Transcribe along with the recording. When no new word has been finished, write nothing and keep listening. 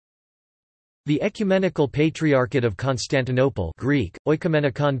The Ecumenical Patriarchate of Constantinople Greek,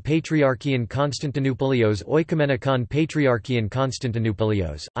 Oikomenikon Patriarchion Konstantinopolios Oikomenikon Patriarchion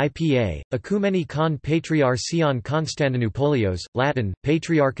Konstantinopolios, IPA, Ecumenikan Patriarchion Konstantinopolios, Latin,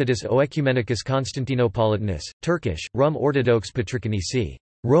 Patriarchatus Oecumenicus Constantinopolitanus, Turkish, Rum Orthodox Patriarchanisi,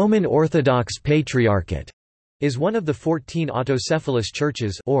 Roman Orthodox Patriarchate, is one of the 14 autocephalous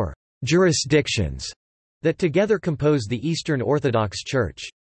churches or jurisdictions that together compose the Eastern Orthodox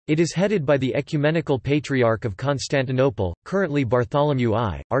Church. It is headed by the Ecumenical Patriarch of Constantinople, currently Bartholomew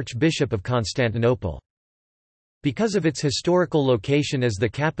I, Archbishop of Constantinople. Because of its historical location as the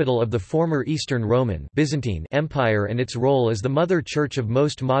capital of the former Eastern Roman Byzantine Empire and its role as the mother church of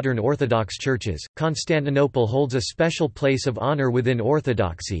most modern Orthodox churches, Constantinople holds a special place of honor within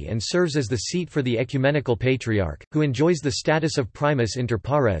Orthodoxy and serves as the seat for the Ecumenical Patriarch, who enjoys the status of primus inter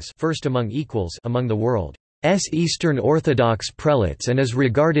pares, first among equals, among the world's Eastern Orthodox prelates, and is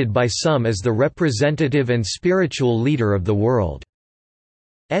regarded by some as the representative and spiritual leader of the world's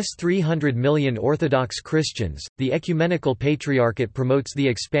 300 million Orthodox Christians. The Ecumenical Patriarchate promotes the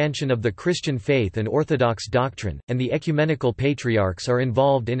expansion of the Christian faith and Orthodox doctrine, and the Ecumenical Patriarchs are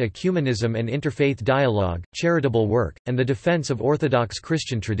involved in ecumenism and interfaith dialogue, charitable work, and the defense of Orthodox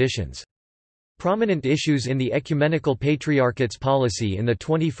Christian traditions. Prominent issues in the Ecumenical Patriarchate's policy in the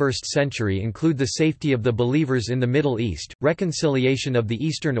 21st century include the safety of the believers in the Middle East, reconciliation of the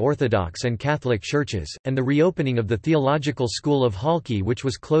Eastern Orthodox and Catholic churches, and the reopening of the theological school of Halki, which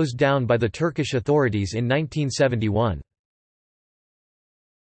was closed down by the Turkish authorities in 1971.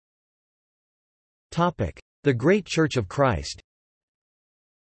 The Great Church of Christ.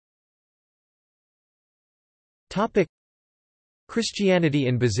 Christianity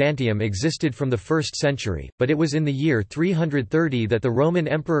in Byzantium existed from the 1st century, but it was in the year 330 that the Roman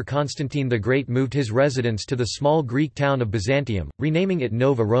Emperor Constantine the Great moved his residence to the small Greek town of Byzantium, renaming it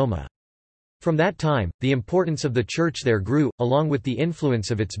Nova Roma. From that time, the importance of the church there grew, along with the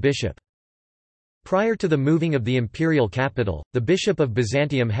influence of its bishop. Prior to the moving of the imperial capital, the Bishop of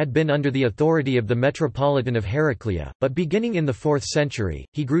Byzantium had been under the authority of the Metropolitan of Heraclea, but beginning in the 4th century,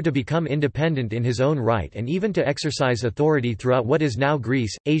 he grew to become independent in his own right and even to exercise authority throughout what is now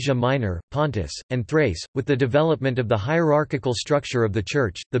Greece, Asia Minor, Pontus, and Thrace. With the development of the hierarchical structure of the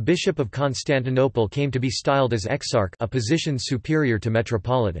Church, the Bishop of Constantinople came to be styled as exarch, a position superior to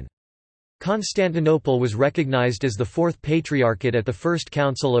metropolitan. Constantinople was recognized as the fourth patriarchate at the First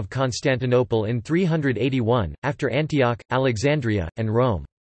Council of Constantinople in 381, after Antioch, Alexandria, and Rome.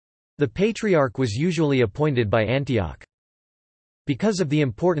 The patriarch was usually appointed by Antioch. Because of the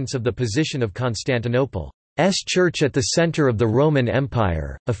importance of the position of Constantinople's church at the center of the Roman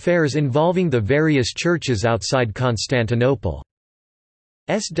Empire, affairs involving the various churches outside Constantinople's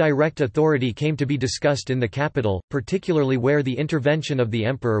direct authority came to be discussed in the capital, particularly where the intervention of the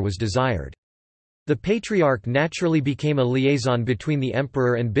emperor was desired. The patriarch naturally became a liaison between the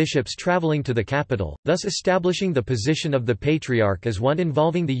emperor and bishops traveling to the capital, thus establishing the position of the patriarch as one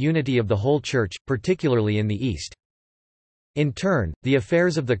involving the unity of the whole church, particularly in the East. In turn, the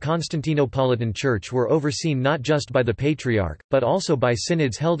affairs of the Constantinopolitan Church were overseen not just by the patriarch, but also by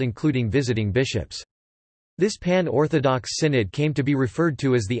synods held including visiting bishops. This pan-Orthodox synod came to be referred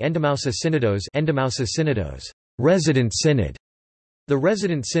to as the Endemousa Synodos, resident synod. The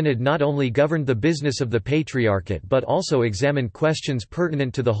resident synod not only governed the business of the patriarchate but also examined questions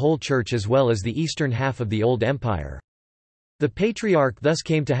pertinent to the whole church as well as the eastern half of the Old Empire. The patriarch thus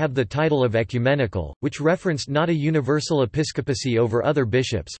came to have the title of ecumenical, which referenced not a universal episcopacy over other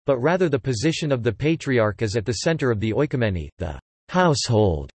bishops, but rather the position of the patriarch as at the center of the oikoumeni, the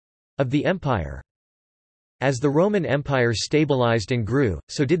household of the empire. As the Roman Empire stabilized and grew,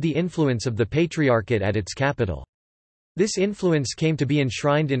 so did the influence of the Patriarchate at its capital. This influence came to be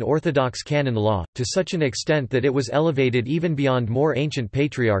enshrined in Orthodox canon law, to such an extent that it was elevated even beyond more ancient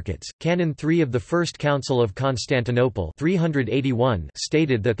patriarchates. Canon 3 of the First Council of Constantinople 381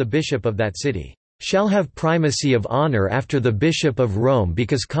 stated that the bishop of that city shall have primacy of honor after the bishop of Rome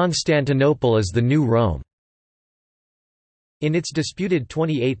because Constantinople is the new Rome. In its disputed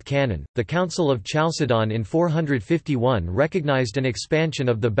 28th canon, the Council of Chalcedon in 451 recognized an expansion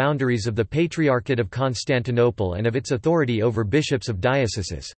of the boundaries of the Patriarchate of Constantinople and of its authority over bishops of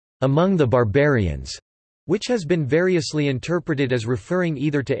dioceses among the barbarians, which has been variously interpreted as referring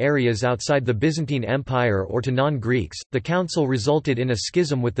either to areas outside the Byzantine Empire or to non-Greeks. The council resulted in a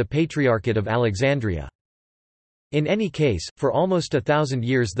schism with the Patriarchate of Alexandria. In any case, for almost 1,000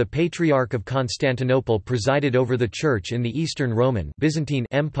 years the Patriarch of Constantinople presided over the Church in the Eastern Roman Byzantine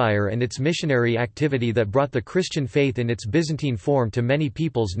Empire and its missionary activity that brought the Christian faith in its Byzantine form to many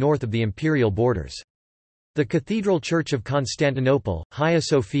peoples north of the imperial borders. The Cathedral Church of Constantinople, Hagia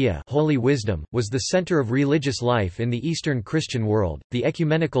Sophia, Holy Wisdom, was the center of religious life in the Eastern Christian world. The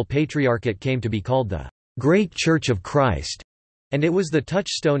Ecumenical Patriarchate came to be called the Great Church of Christ, and it was the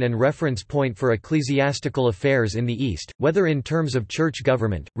touchstone and reference point for ecclesiastical affairs in the East, whether in terms of church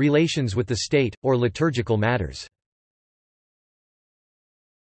government, relations with the state, or liturgical matters.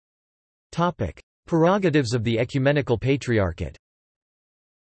 Topic: Prerogatives of the Ecumenical Patriarchate.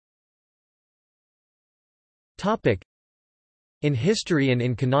 Topic: In history and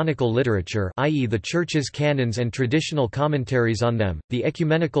in canonical literature, i.e. the Church's canons and traditional commentaries on them, the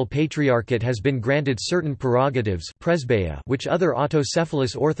Ecumenical Patriarchate has been granted certain prerogatives which other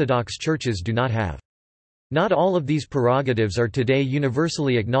autocephalous Orthodox churches do not have. Not all of these prerogatives are today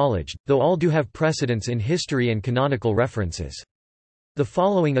universally acknowledged, though all do have precedence in history and canonical references. The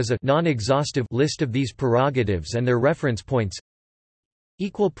following is a non-exhaustive list of these prerogatives and their reference points.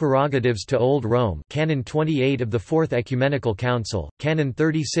 Equal prerogatives to Old Rome, Canon 28 of the Fourth Ecumenical Council, Canon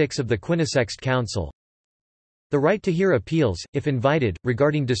 36 of the Quinisext Council. The right to hear appeals, if invited,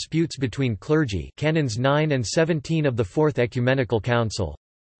 regarding disputes between clergy, Canons 9 and 17 of the Fourth Ecumenical Council.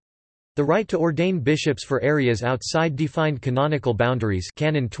 The right to ordain bishops for areas outside defined canonical boundaries,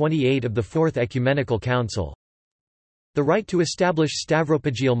 Canon 28 of the Fourth Ecumenical Council. The right to establish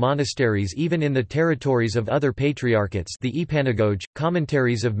Stavropagial monasteries even in the territories of other patriarchates, the Epanagoge,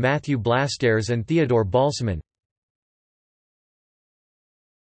 commentaries of Matthew Blastares and Theodore Balsamon.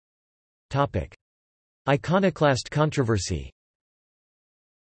 Topic: Iconoclast controversy.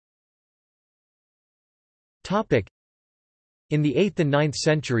 Topic: In the 8th and 9th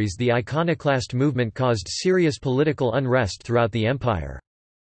centuries, the iconoclast movement caused serious political unrest throughout the empire.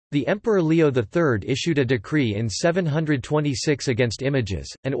 The Emperor Leo III issued a decree in 726 against images,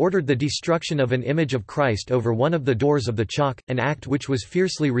 and ordered the destruction of an image of Christ over one of the doors of the Chalk, an act which was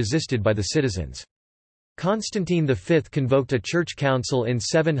fiercely resisted by the citizens. Constantine V convoked a church council in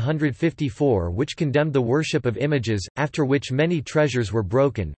 754 which condemned the worship of images, after which many treasures were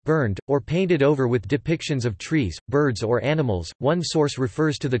broken, burned, or painted over with depictions of trees, birds or animals. One source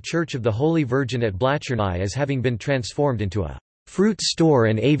refers to the Church of the Holy Virgin at Blachernai as having been transformed into a fruit store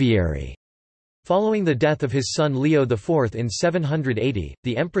and aviary. Following the death of his son Leo IV in 780,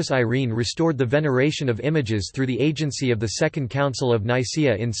 the Empress Irene restored the veneration of images through the agency of the Second Council of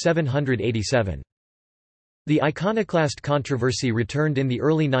Nicaea in 787. The iconoclast controversy returned in the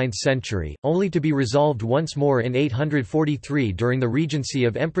early 9th century, only to be resolved once more in 843 during the regency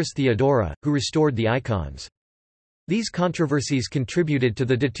of Empress Theodora, who restored the icons. These controversies contributed to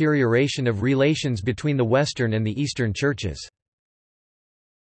the deterioration of relations between the Western and the Eastern churches.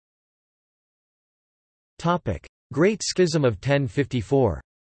 Great Schism of 1054.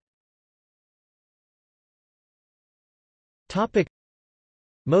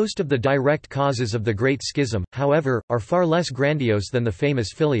 Most of the direct causes of the Great Schism, however, are far less grandiose than the famous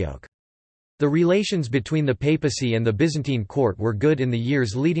Filioque. The relations between the papacy and the Byzantine court were good in the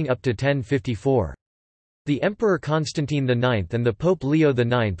years leading up to 1054. The Emperor Constantine IX and the Pope Leo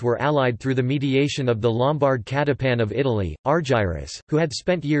IX were allied through the mediation of the Lombard Catapan of Italy, Argyrus, who had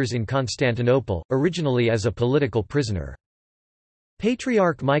spent years in Constantinople, originally as a political prisoner.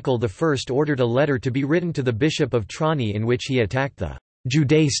 Patriarch Michael I ordered a letter to be written to the Bishop of Trani in which he attacked the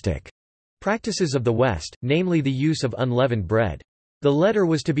Judaistic practices of the West, namely the use of unleavened bread. The letter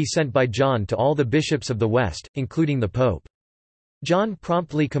was to be sent by John to all the bishops of the West, including the Pope. John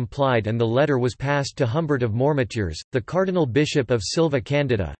promptly complied and the letter was passed to Humbert of Mormatiers, the Cardinal Bishop of Silva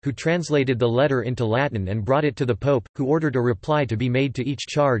Candida, who translated the letter into Latin and brought it to the Pope, who ordered a reply to be made to each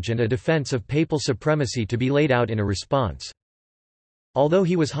charge and a defense of papal supremacy to be laid out in a response. Although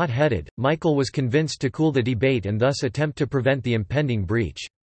he was hot-headed, Michael was convinced to cool the debate and thus attempt to prevent the impending breach.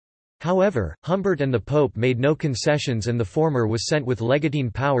 However, Humbert and the Pope made no concessions and the former was sent with legatine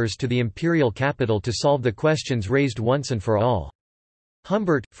powers to the imperial capital to solve the questions raised once and for all.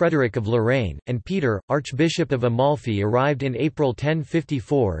 Humbert, Frederick of Lorraine, and Peter, Archbishop of Amalfi arrived in April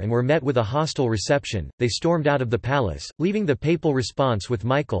 1054 and were met with a hostile reception. They stormed out of the palace, leaving the papal response with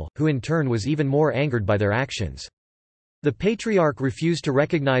Michael, who in turn was even more angered by their actions. The Patriarch refused to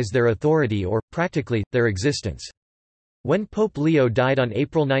recognize their authority or, practically, their existence. When Pope Leo died on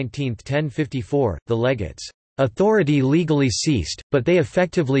April 19, 1054, the legates' authority legally ceased, but they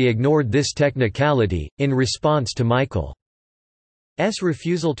effectively ignored this technicality, in response to Michael's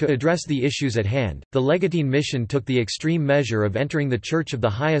refusal to address the issues at hand. The legatine mission took the extreme measure of entering the Church of the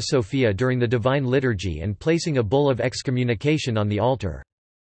Hagia Sophia during the Divine Liturgy and placing a bull of excommunication on the altar.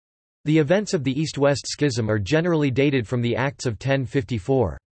 The events of the East-West Schism are generally dated from the Acts of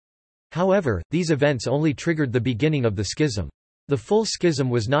 1054. However, these events only triggered the beginning of the schism. The full schism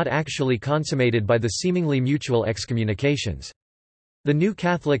was not actually consummated by the seemingly mutual excommunications. The New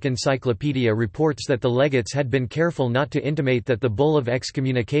Catholic Encyclopedia reports that the legates had been careful not to intimate that the bull of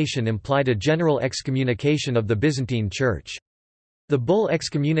excommunication implied a general excommunication of the Byzantine Church. The bull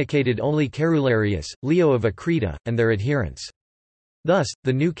excommunicated only Carularius, Leo of Achrida, and their adherents. Thus,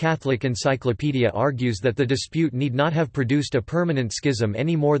 the New Catholic Encyclopedia argues that the dispute need not have produced a permanent schism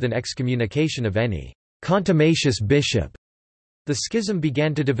any more than excommunication of any contumacious bishop. The schism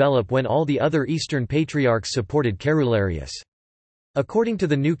began to develop when all the other Eastern patriarchs supported Carularius. According to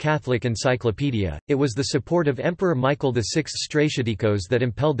the New Catholic Encyclopedia, it was the support of Emperor Michael VI Stratiadikos that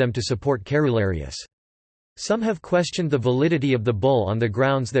impelled them to support Carularius. Some have questioned the validity of the bull on the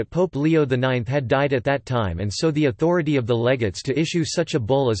grounds that Pope Leo IX had died at that time, and so the authority of the legates to issue such a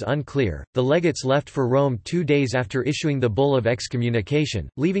bull is unclear. The legates left for Rome 2 days after issuing the bull of excommunication,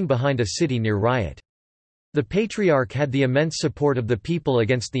 leaving behind a city near riot. The Patriarch had the immense support of the people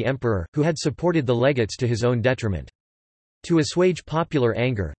against the emperor, who had supported the legates to his own detriment. To assuage popular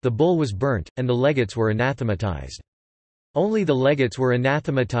anger, the bull was burnt, and the legates were anathematized. Only the legates were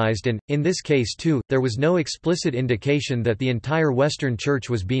anathematized and, in this case too, there was no explicit indication that the entire Western Church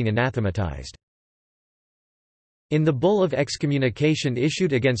was being anathematized. In the bull of excommunication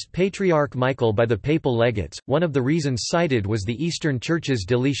issued against Patriarch Michael by the papal legates, one of the reasons cited was the Eastern Church's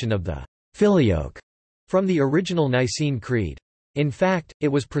deletion of the Filioque from the original Nicene Creed. In fact, it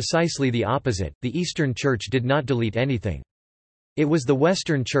was precisely the opposite. The Eastern Church did not delete anything. It was the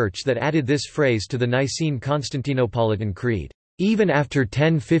Western Church that added this phrase to the Nicene Constantinopolitan Creed. Even after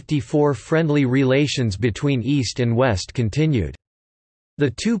 1054, friendly relations between East and West continued.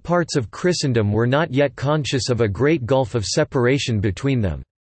 The two parts of Christendom were not yet conscious of a great gulf of separation between them.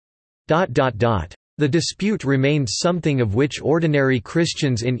 The dispute remained something of which ordinary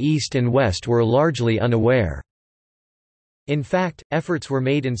Christians in East and West were largely unaware. In fact, efforts were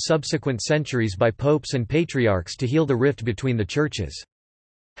made in subsequent centuries by popes and patriarchs to heal the rift between the churches.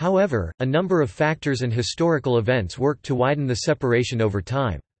 However, a number of factors and historical events worked to widen the separation over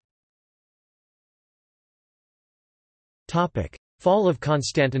time. Fall of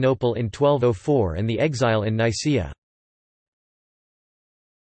Constantinople in 1204 and the exile in Nicaea.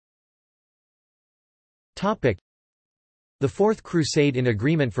 The Fourth Crusade in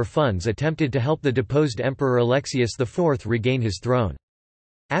agreement for funds attempted to help the deposed Emperor Alexius IV regain his throne.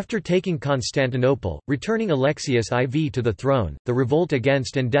 After taking Constantinople, returning Alexius IV to the throne, the revolt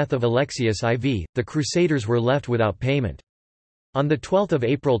against and death of Alexius IV, the Crusaders were left without payment. On 12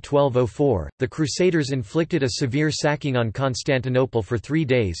 April 1204, the Crusaders inflicted a severe sacking on Constantinople for 3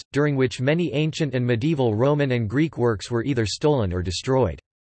 days, during which many ancient and medieval Roman and Greek works were either stolen or destroyed.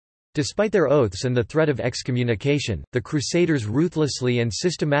 Despite their oaths and the threat of excommunication, the Crusaders ruthlessly and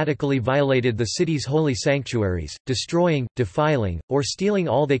systematically violated the city's holy sanctuaries, destroying, defiling, or stealing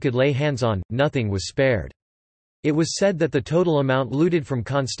all they could lay hands on. Nothing was spared. It was said that the total amount looted from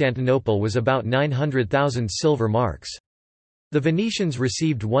Constantinople was about 900,000 silver marks. The Venetians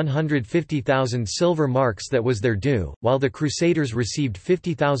received 150,000 silver marks that was their due, while the Crusaders received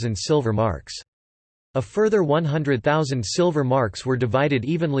 50,000 silver marks. A further 100,000 silver marks were divided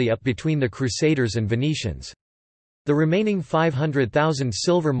evenly up between the Crusaders and Venetians. The remaining 500,000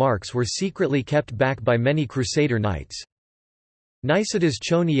 silver marks were secretly kept back by many Crusader knights. Nicetas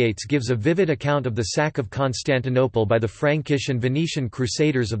Choniates gives a vivid account of the sack of Constantinople by the Frankish and Venetian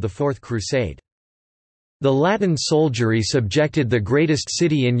Crusaders of the Fourth Crusade. The Latin soldiery subjected the greatest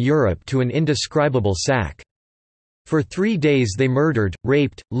city in Europe to an indescribable sack. For 3 days they murdered,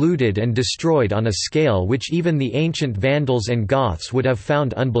 raped, looted and destroyed on a scale which even the ancient Vandals and Goths would have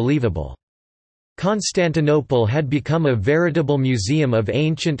found unbelievable. Constantinople had become a veritable museum of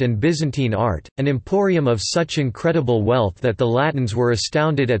ancient and Byzantine art, an emporium of such incredible wealth that the Latins were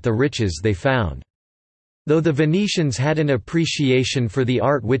astounded at the riches they found. Though the Venetians had an appreciation for the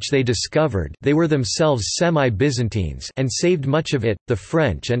art which they discovered, they were themselves semi-Byzantines and saved much of it. The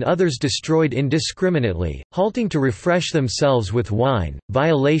French and others destroyed indiscriminately, halting to refresh themselves with wine,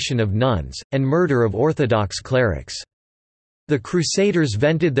 violation of nuns, and murder of Orthodox clerics. The Crusaders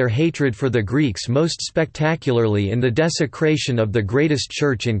vented their hatred for the Greeks most spectacularly in the desecration of the greatest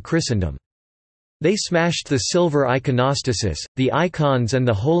church in Christendom. They smashed the silver iconostasis, the icons and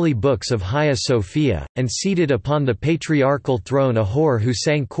the holy books of Hagia Sophia, and seated upon the patriarchal throne a whore who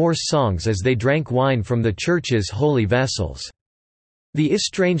sang coarse songs as they drank wine from the church's holy vessels. The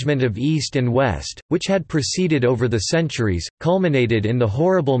estrangement of East and West, which had proceeded over the centuries, culminated in the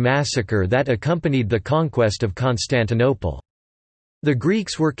horrible massacre that accompanied the conquest of Constantinople. The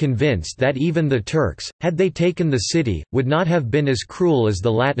Greeks were convinced that even the Turks, had they taken the city, would not have been as cruel as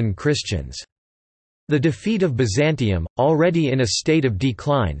the Latin Christians. The defeat of Byzantium, already in a state of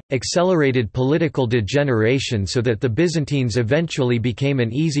decline, accelerated political degeneration so that the Byzantines eventually became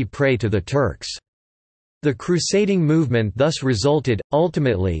an easy prey to the Turks. The crusading movement thus resulted,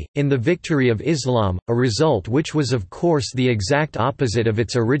 ultimately, in the victory of Islam, a result which was of course the exact opposite of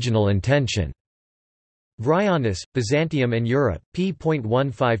its original intention. Vryonis, Byzantium and Europe,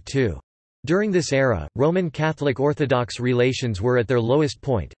 p.152. During this era, Roman Catholic Orthodox relations were at their lowest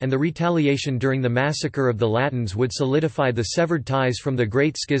point, and the retaliation during the massacre of the Latins would solidify the severed ties from the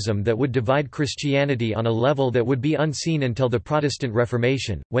Great Schism that would divide Christianity on a level that would be unseen until the Protestant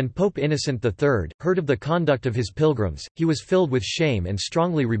Reformation. When Pope Innocent III heard of the conduct of his pilgrims, he was filled with shame and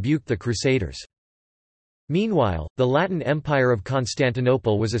strongly rebuked the Crusaders. Meanwhile, the Latin Empire of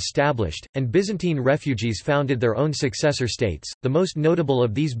Constantinople was established, and Byzantine refugees founded their own successor states, the most notable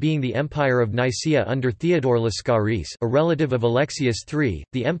of these being the Empire of Nicaea under Theodore Lascaris, a relative of Alexius III,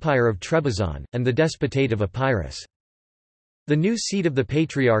 the Empire of Trebizond, and the Despotate of Epirus. The new seat of the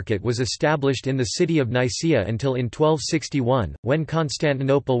Patriarchate was established in the city of Nicaea until in 1261, when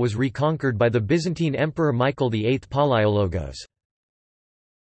Constantinople was reconquered by the Byzantine Emperor Michael VIII Palaiologos.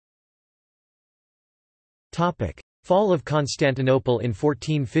 Fall of Constantinople in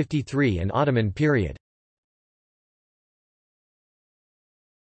 1453 and Ottoman period.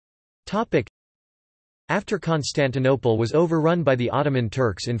 After Constantinople was overrun by the Ottoman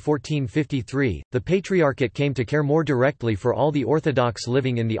Turks in 1453, the Patriarchate came to care more directly for all the Orthodox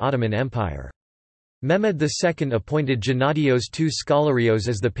living in the Ottoman Empire. Mehmed II appointed Gennadios II Scholarios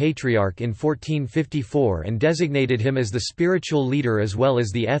as the Patriarch in 1454 and designated him as the spiritual leader as well as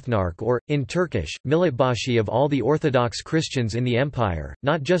the ethnarch or, in Turkish, militbashi of all the Orthodox Christians in the empire,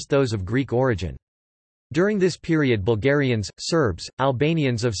 not just those of Greek origin. During this period Bulgarians, Serbs,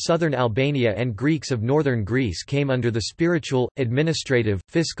 Albanians of southern Albania and Greeks of northern Greece came under the spiritual, administrative,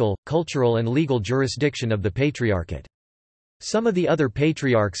 fiscal, cultural and legal jurisdiction of the Patriarchate. Some of the other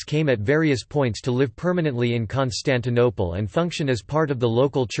patriarchs came at various points to live permanently in Constantinople and function as part of the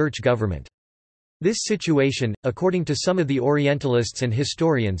local church government. This situation, according to some of the Orientalists and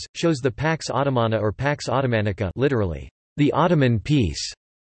historians, shows the Pax Ottomana or Pax Ottomanica, literally, the Ottoman peace.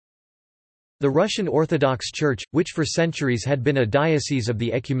 The Russian Orthodox Church, which for centuries had been a diocese of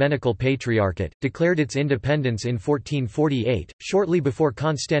the Ecumenical Patriarchate, declared its independence in 1448, shortly before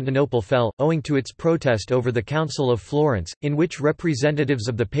Constantinople fell, owing to its protest over the Council of Florence, in which representatives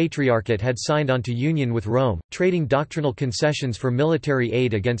of the Patriarchate had signed onto union with Rome, trading doctrinal concessions for military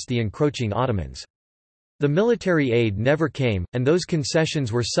aid against the encroaching Ottomans. The military aid never came, and those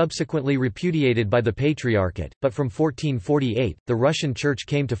concessions were subsequently repudiated by the Patriarchate, but from 1448, the Russian Church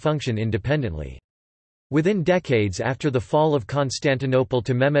came to function independently. Within decades after the fall of Constantinople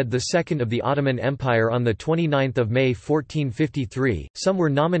to Mehmed II of the Ottoman Empire on 29 May 1453, some were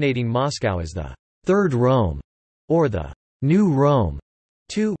nominating Moscow as the Third Rome, or the New Rome.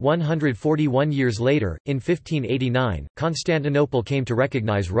 141 years later, in 1589, Constantinople came to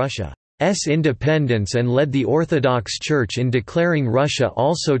recognize Russia's independence and led the Orthodox Church in declaring Russia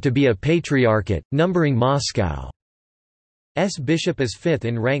also to be a patriarchate, numbering Moscow's bishop as fifth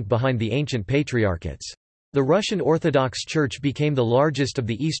in rank behind the ancient patriarchates. The Russian Orthodox Church became the largest of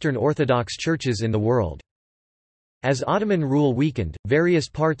the Eastern Orthodox churches in the world. As Ottoman rule weakened, various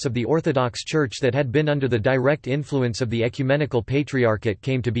parts of the Orthodox Church that had been under the direct influence of the Ecumenical Patriarchate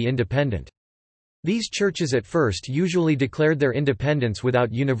came to be independent. These churches at first usually declared their independence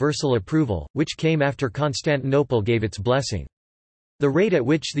without universal approval, which came after Constantinople gave its blessing. The rate at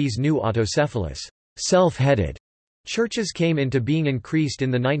which these new autocephalous, self-headed churches came into being increased in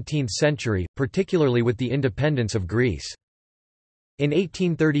the 19th century, particularly with the independence of Greece. In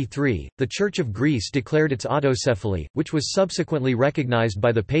 1833, the Church of Greece declared its autocephaly, which was subsequently recognized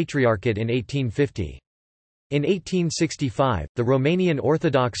by the Patriarchate in 1850. In 1865, the Romanian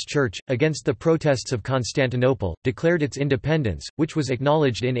Orthodox Church, against the protests of Constantinople, declared its independence, which was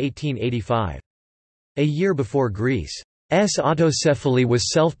acknowledged in 1885. A year before Greece's autocephaly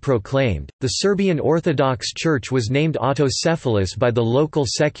was self-proclaimed, the Serbian Orthodox Church was named autocephalous by the local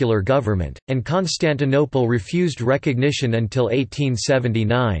secular government, and Constantinople refused recognition until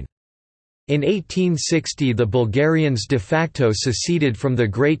 1879. In 1860 the Bulgarians de facto seceded from the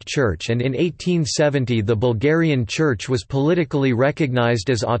Great Church, and in 1870 the Bulgarian Church was politically recognized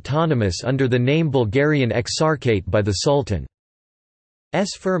as autonomous under the name Bulgarian Exarchate by the Sultan's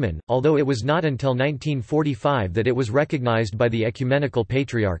firman, although it was not until 1945 that it was recognized by the Ecumenical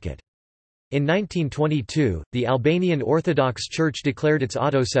Patriarchate. In 1922, the Albanian Orthodox Church declared its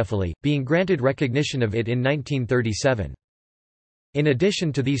autocephaly, being granted recognition of it in 1937. In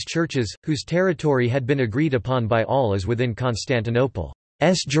addition to these churches, whose territory had been agreed upon by all as within Constantinople's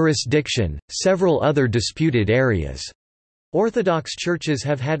jurisdiction, several other disputed areas. Orthodox churches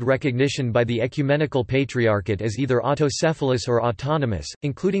have had recognition by the Ecumenical Patriarchate as either autocephalous or autonomous,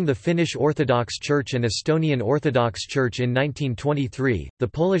 including the Finnish Orthodox Church and Estonian Orthodox Church in 1923, the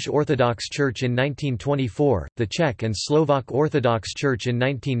Polish Orthodox Church in 1924, the Czech and Slovak Orthodox Church in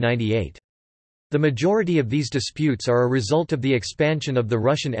 1998. The majority of these disputes are a result of the expansion of the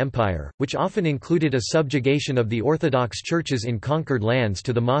Russian Empire, which often included a subjugation of the Orthodox churches in conquered lands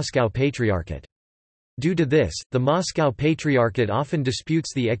to the Moscow Patriarchate. Due to this, the Moscow Patriarchate often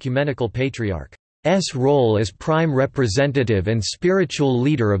disputes the Ecumenical Patriarch's role as prime representative and spiritual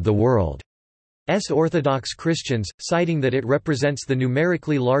leader of the world's Orthodox Christians, citing that it represents the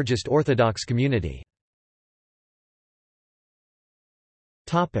numerically largest Orthodox community.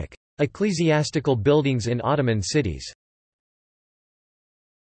 Ecclesiastical buildings in Ottoman cities.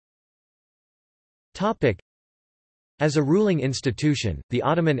 As a ruling institution, the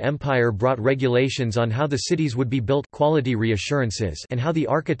Ottoman Empire brought regulations on how the cities would be built, quality reassurances, and how the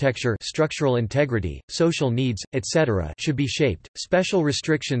architecture, structural integrity, social needs, etc. should be shaped. Special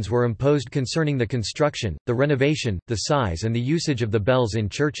restrictions were imposed concerning the construction, the renovation, the size and the usage of the bells in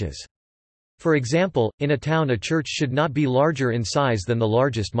churches. For example, in a town a church should not be larger in size than the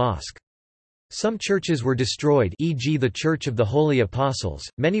largest mosque. Some churches were destroyed, e.g. the Church of the Holy Apostles.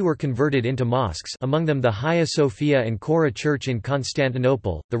 Many were converted into mosques, among them the Hagia Sophia and Chora Church in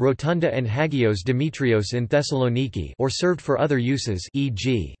Constantinople, the Rotunda and Hagios Demetrios in Thessaloniki, or served for other uses,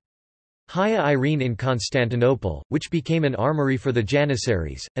 e.g. Hagia Irene in Constantinople, which became an armory for the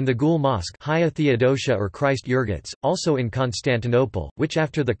Janissaries, and the Gul Mosque, Hagia Theodosia or Christ Yurgits, also in Constantinople, which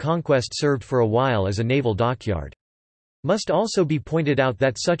after the conquest served for a while as a naval dockyard. Must also be pointed out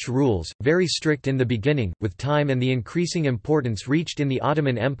that such rules, very strict in the beginning, with time and the increasing importance reached in the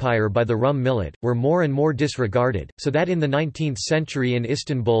Ottoman Empire by the Rum millet, were more and more disregarded, so that in the 19th century in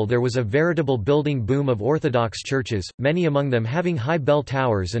Istanbul there was a veritable building boom of Orthodox churches, many among them having high bell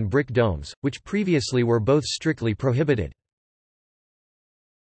towers and brick domes, which previously were both strictly prohibited.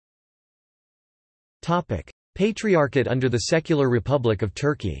 Patriarchate under the Secular Republic of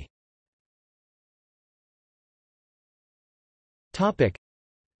Turkey.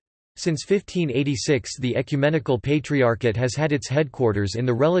 Since 1586 the Ecumenical Patriarchate has had its headquarters in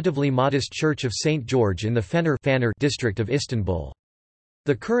the relatively modest Church of St. George in the Fener district of Istanbul.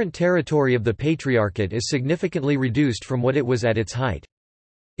 The current territory of the Patriarchate is significantly reduced from what it was at its height.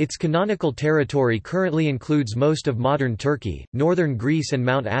 Its canonical territory currently includes most of modern Turkey, northern Greece and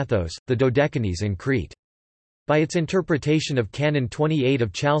Mount Athos, the Dodecanese and Crete. By its interpretation of Canon 28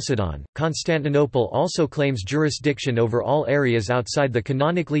 of Chalcedon, Constantinople also claims jurisdiction over all areas outside the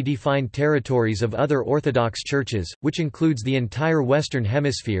canonically defined territories of other Orthodox churches, which includes the entire Western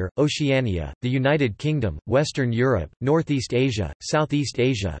Hemisphere, Oceania, the United Kingdom, Western Europe, Northeast Asia, Southeast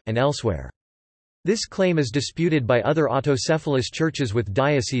Asia, and elsewhere. This claim is disputed by other autocephalous churches with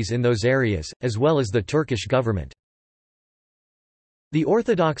dioceses in those areas, as well as the Turkish government. The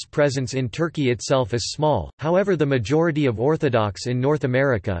Orthodox presence in Turkey itself is small, however the majority of Orthodox in North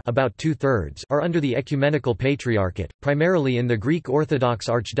America, about two-thirds, are under the Ecumenical Patriarchate, primarily in the Greek Orthodox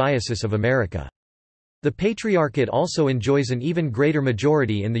Archdiocese of America. The Patriarchate also enjoys an even greater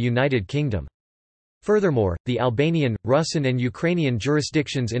majority in the United Kingdom. Furthermore, the Albanian, Russian and Ukrainian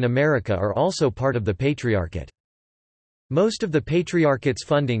jurisdictions in America are also part of the Patriarchate. Most of the Patriarchate's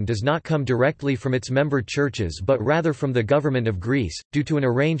funding does not come directly from its member churches but rather from the government of Greece, due to an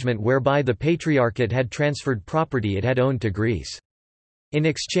arrangement whereby the Patriarchate had transferred property it had owned to Greece. In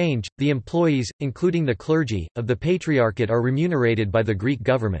exchange, the employees, including the clergy, of the Patriarchate are remunerated by the Greek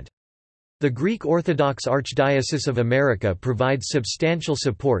government. The Greek Orthodox Archdiocese of America provides substantial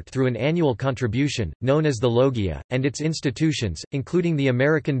support through an annual contribution, known as the Logia, and its institutions, including the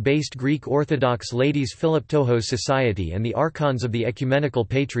American-based Greek Orthodox Ladies Philiptohos Society and the Archons of the Ecumenical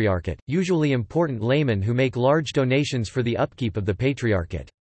Patriarchate, usually important laymen who make large donations for the upkeep of the Patriarchate.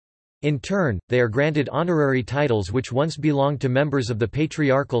 In turn, they are granted honorary titles which once belonged to members of the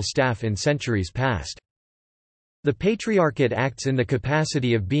patriarchal staff in centuries past. The Patriarchate acts in the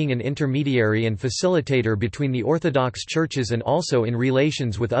capacity of being an intermediary and facilitator between the Orthodox churches and also in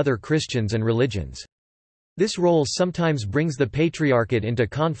relations with other Christians and religions. This role sometimes brings the Patriarchate into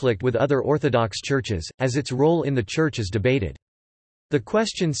conflict with other Orthodox churches, as its role in the Church is debated. The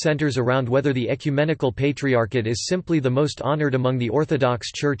question centers around whether the Ecumenical Patriarchate is simply the most honored among the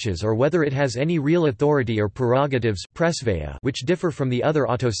Orthodox churches or whether it has any real authority or prerogatives which differ from the other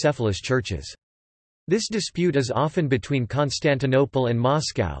autocephalous churches. This dispute is often between Constantinople and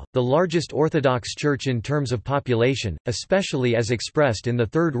Moscow, the largest Orthodox Church in terms of population, especially as expressed in the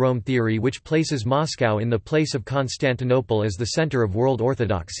Third Rome theory, which places Moscow in the place of Constantinople as the center of world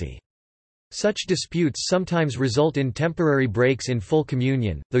orthodoxy. Such disputes sometimes result in temporary breaks in full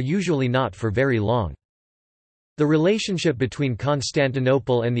communion, though usually not for very long. The relationship between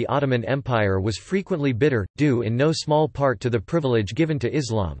Constantinople and the Ottoman Empire was frequently bitter, due in no small part to the privilege given to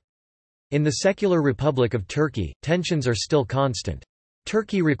Islam. In the secular Republic of Turkey, tensions are still constant.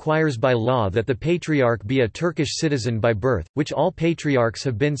 Turkey requires by law that the patriarch be a Turkish citizen by birth, which all patriarchs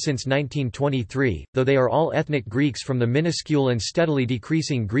have been since 1923, though they are all ethnic Greeks from the minuscule and steadily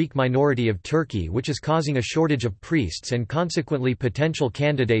decreasing Greek minority of Turkey, which is causing a shortage of priests and consequently potential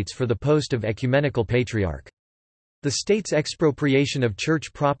candidates for the post of ecumenical patriarch. The state's expropriation of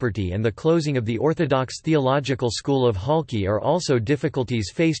church property and the closing of the Orthodox theological school of Halki are also difficulties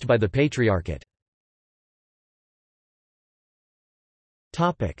faced by the Patriarchate.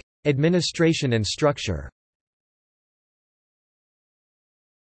 Administration and structure.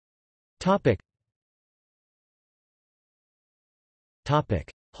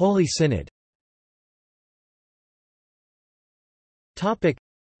 Holy Synod.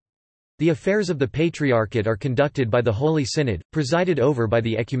 The affairs of the Patriarchate are conducted by the Holy Synod, presided over by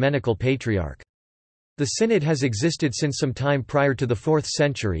the Ecumenical Patriarch. The Synod has existed since some time prior to the 4th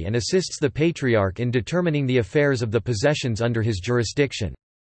century and assists the Patriarch in determining the affairs of the possessions under his jurisdiction.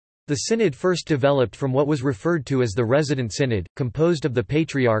 The Synod first developed from what was referred to as the Resident Synod, composed of the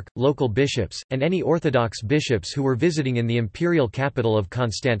Patriarch, local bishops, and any Orthodox bishops who were visiting in the imperial capital of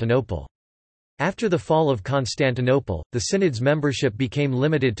Constantinople. After the fall of Constantinople, the Synod's membership became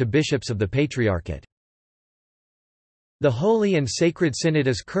limited to bishops of the Patriarchate. The Holy and Sacred Synod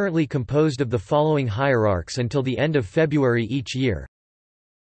is currently composed of the following hierarchs until the end of February each year.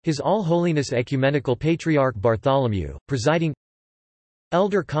 His All-Holiness Ecumenical Patriarch Bartholomew, presiding.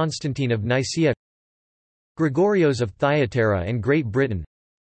 Elder Constantine of Nicaea, Gregorios of Thyatira and Great Britain,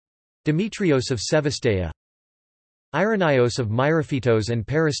 Demetrios of Sevastia, Irenaeus of Myrophytos and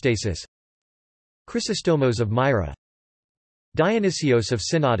Peristasis, Chrysostomos of Myra, Dionysios of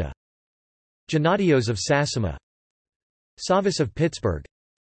Synada, Gennadios of Sassima, Savas of Pittsburgh,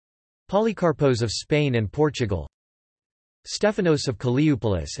 Polycarpos of Spain and Portugal, Stephanos of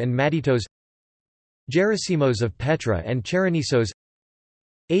Kallioupolis and Matitos, Gerasimos of Petra and Cheronisos,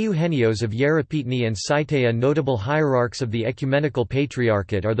 Eugenios of Yerepetni and Saitea. Notable hierarchs of the Ecumenical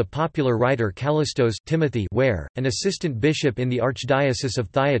Patriarchate are the popular writer Kallistos Timothy Ware, an assistant bishop in the Archdiocese of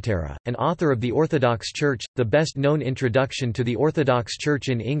Thyatira, and author of The Orthodox Church, the best-known introduction to the Orthodox Church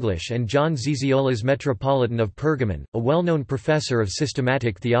in English, and John Ziziolas, Metropolitan of Pergamon, a well-known professor of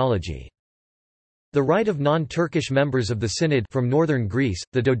systematic theology. The right of non-Turkish members of the Synod from northern Greece,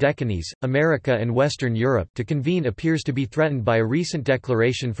 the Dodecanese, America and Western Europe to convene appears to be threatened by a recent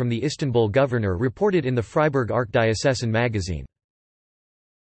declaration from the Istanbul governor reported in the Freiburg Archdiocesan magazine.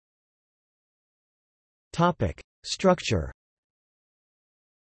 Structure.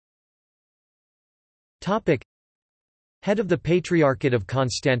 Head of the Patriarchate of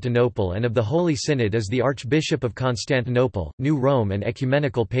Constantinople and of the Holy Synod is the Archbishop of Constantinople, New Rome and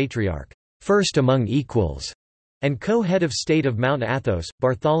Ecumenical Patriarch, first among equals, and co-head of state of Mount Athos,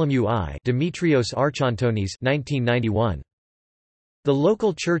 Bartholomew I Demetrios Archontonis 1991. The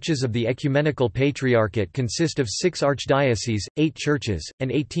local churches of the Ecumenical Patriarchate consist of 6 archdioceses, 8 churches,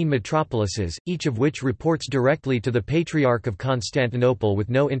 and 18 metropolises, each of which reports directly to the Patriarch of Constantinople with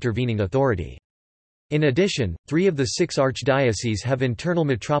no intervening authority. In addition, 3 of the 6 archdioceses have internal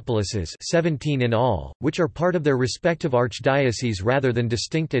metropolises, 17 in all, which are part of their respective archdioceses rather than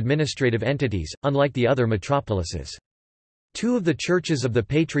distinct administrative entities, unlike the other metropolises. 2 of the churches of the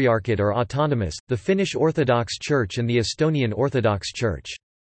Patriarchate are autonomous, the Finnish Orthodox Church and the Estonian Orthodox Church.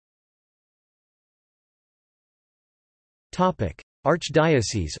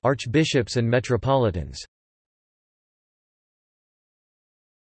 Archdioceses, archbishops and metropolitans.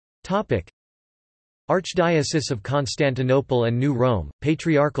 Archdiocese of Constantinople and New Rome,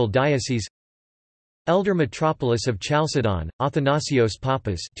 Patriarchal Diocese. Elder Metropolis of Chalcedon, Athanasios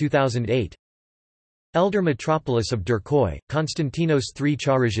Papas 2008. Elder Metropolis of Durkoi, Konstantinos III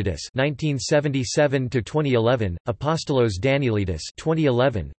Charizidis 1977–2011, Apostolos Danielidis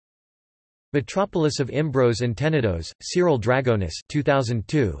 2011. Metropolis of Imbros and Tenedos, Cyril Dragonis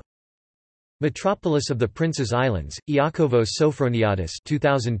 2002. Metropolis of the Princes Islands, Iakovos Sophroniadis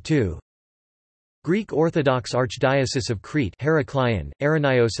 2002. Greek Orthodox Archdiocese of Crete, Heraklion,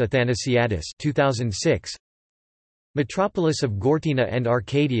 Irenaeus Athanasiadis 2006. Metropolis of Gortyna and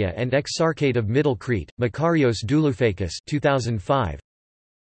Arcadia and Exarchate of Middle Crete, Makarios Douloufakis 2005.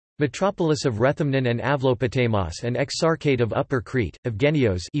 Metropolis of Rethymnon and Avlopotamos and Exarchate of Upper Crete,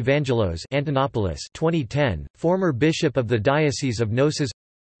 Evgenios Evangelos Antonopoulos 2010, former bishop of the Diocese of Knossos.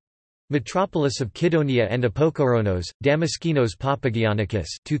 Metropolis of Kydonia and Apokoronos, Damaskinos Papagiannikis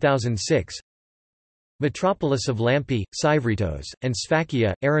 2006. Metropolis of Lampi, Sivritos, and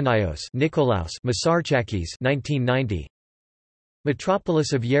Sfakia, Aranios Nikolaos Masarchakis 1990.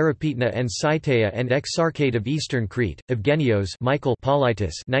 Metropolis of Yeripetna and Saitea and Exarchate of Eastern Crete, Evgenios Michael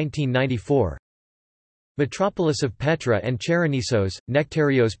Paulitis 1994. Metropolis of Petra and Cheronisos,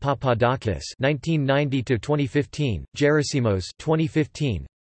 Nectarios Papadakis 1990–2015, Gerasimos 2015.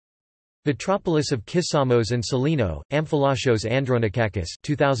 Metropolis of Kissamos and Salino, Amphilachos Andronikakis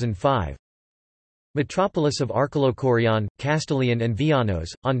 2005. Metropolis of Arkelokorion, Castilian and Vianos,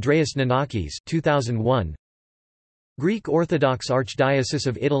 Andreas Nanakis 2001. Greek Orthodox Archdiocese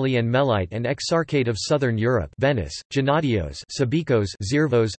of Italy and Melite and Exarchate of Southern Europe, Venice, Gennadios Sabikos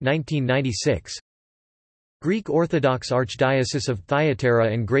Zirvos 1996. Greek Orthodox Archdiocese of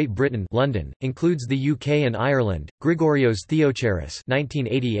Thyatira and Great Britain, London, includes the UK and Ireland, Grigorios Theocharis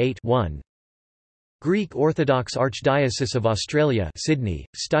 1988-1. Greek Orthodox Archdiocese of Australia, Sydney,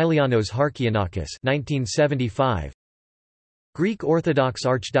 Stylianos Harkianakis 1975. Greek Orthodox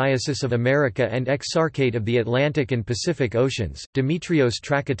Archdiocese of America and Exarchate of the Atlantic and Pacific Oceans, Dimitrios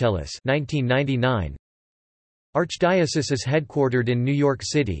Trakatellis 1999. Archdiocese is headquartered in New York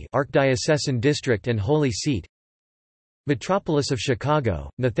City, Archdiocesan District and Holy Seat. Metropolis of Chicago,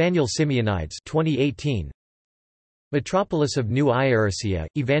 Nathaniel Simeonides 2018. Metropolis of New Ierasia,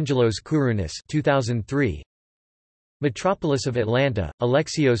 Evangelos Kourounis 2003. Metropolis of Atlanta,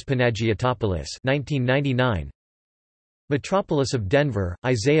 Alexios Panagiotopoulos 1999. Metropolis of Denver,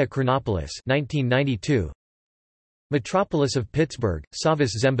 Isaiah Chronopoulos 1992. Metropolis of Pittsburgh, Savas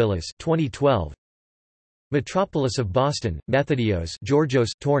Zembilis 2012. Metropolis of Boston, Methodios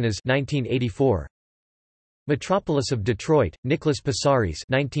Georgios Tornas 1984. Metropolis of Detroit, Nicholas Passaris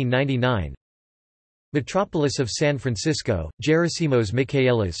 1999. Metropolis of San Francisco, Gerasimos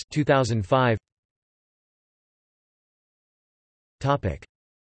Michaelis 2005. Topic: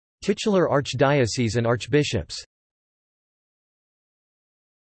 Titular archdiocese and archbishops.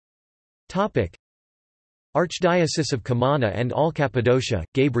 Topic: Archdiocese of Camana and All Cappadocia,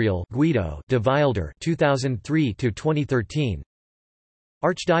 Gabriel Guido de Wilder 2003–2013.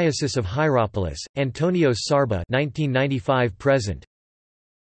 Archdiocese of Hierapolis, Antonios Sarba 1995–present.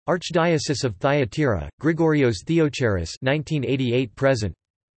 Archdiocese of Thyatira, Grigorios Theocharis 1988–present.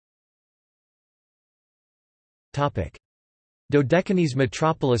 Topic: Dodecanese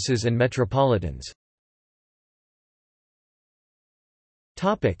metropolises and metropolitans.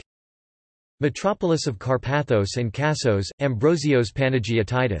 Topic: Metropolis of Carpathos and Kassos, Ambrosios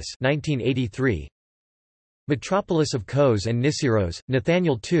Panagiotitis 1983. Metropolis of Kos and Nisiros,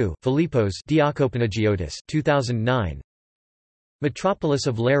 Nathaniel II Philippos Diakopanagiotis 2009. Metropolis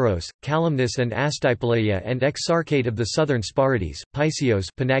of Leros, Kalymnus and Astypaleia and Exarchate of the Southern Sparides, Paisios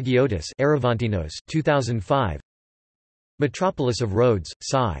Panagiotis Aravantinos 2005. Metropolis of Rhodes,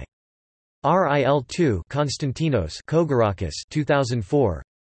 Psi. Ril2 Konstantinos Kogorakis 2004.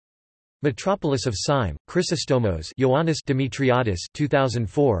 Metropolis of Syme, Chrysostomos Ioannis Dimitriadis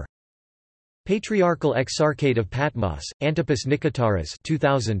 2004. Patriarchal Exarchate of Patmos, Antipas Nikotaras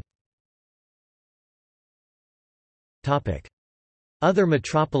 2000. Topic: Other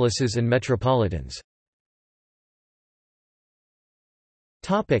metropolises and metropolitans.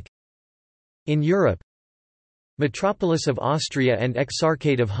 Topic: In Europe, Metropolis of Austria and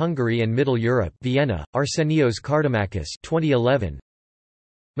Exarchate of Hungary and Middle Europe, Vienna, Arsenios Kardamakis 2011.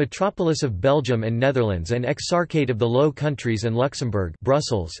 Metropolis of Belgium and Netherlands and Exarchate of the Low Countries and Luxembourg,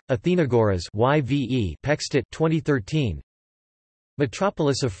 Brussels, Athenagoras YVE Pextit 2013.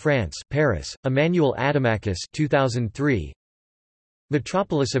 Metropolis of France, Paris, Emmanuel Adamakis 2003.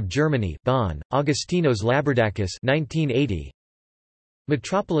 Metropolis of Germany, Bonn, Augustinos Labradakis 1980.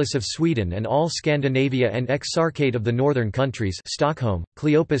 Metropolis of Sweden and all Scandinavia and Exarchate of the Northern Countries, Stockholm,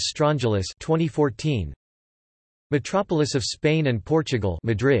 Cleopas Strongylis 2014. Metropolis of Spain and Portugal,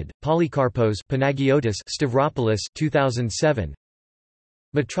 Madrid, Polycarpos Panagiotis Stavropoulos 2007.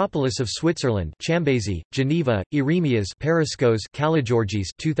 Metropolis of Switzerland, Chambézy, Geneva, Eremias Periskos Kalogeorgis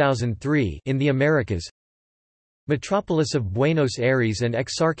 2003 in the Americas. Metropolis of Buenos Aires and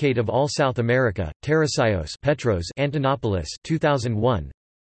Exarchate of all South America, Tarasios Petros Antonopoulos 2001.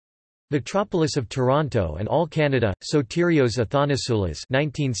 Metropolis of Toronto and all Canada, Sotirios Athanasoulas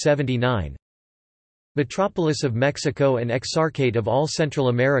 1979. Metropolis of Mexico and Exarchate of all Central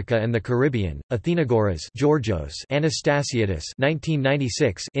America and the Caribbean, Athenagoras Georgios Anastasiadis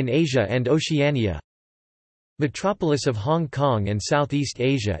 1996 in Asia and Oceania. Metropolis of Hong Kong and Southeast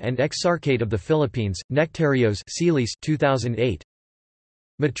Asia and Exarchate of the Philippines, Nectarios Sealis 2008.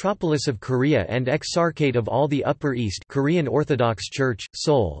 Metropolis of Korea and Exarchate of all the Upper East Korean Orthodox Church,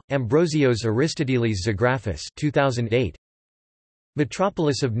 Seoul, Ambrosios Aristoteles Zagraphis 2008.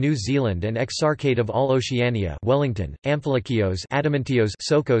 Metropolis of New Zealand and Exarchate of all Oceania Wellington, Amphilochios Adamantios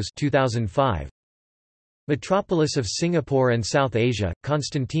Sokos 2005. Metropolis of Singapore and South Asia,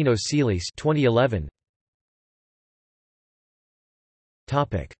 Constantino Sealis 2011.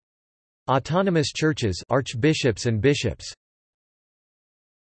 Topic: Autonomous churches, archbishops and bishops.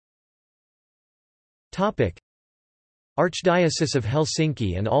 Topic: Archdiocese of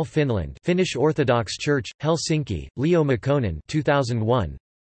Helsinki and all Finland, Finnish Orthodox Church, Helsinki, Leo Makkonen 2001.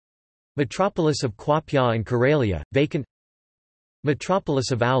 Metropolis of Kuopio and Karelia, vacant.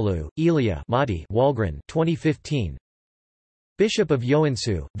 Metropolis of Oulu, Elia Matti Wallgren 2015. Bishop of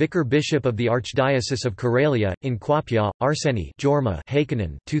Joensuu, Vicar Bishop of the Archdiocese of Karelia, in Kuopio, Arseni Jorma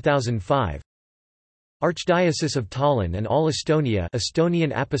Heikkinen 2005. Archdiocese of Tallinn and all Estonia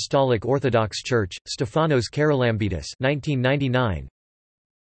Estonian Apostolic Orthodox Church, Stefanos Karalambitis 1999.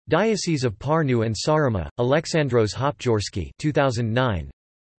 Diocese of Parnu and Saaremaa, Aleksandros Hopjorski 2009.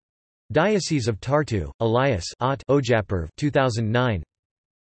 Diocese of Tartu, Elias Ott Ojapurv 2009.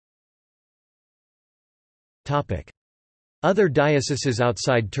 Topic: Other dioceses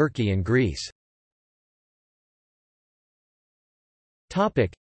outside Turkey and Greece.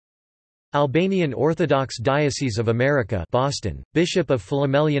 Topic: Albanian Orthodox Diocese of America, Boston, Bishop of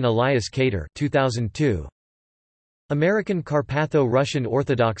Philomelian Elias Cater 2002. American Carpatho-Russian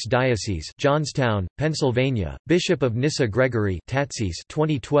Orthodox Diocese, Johnstown, Pennsylvania, Bishop of Nyssa Gregory Tatsis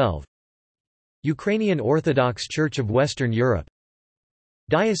 2012. Ukrainian Orthodox Church of Western Europe.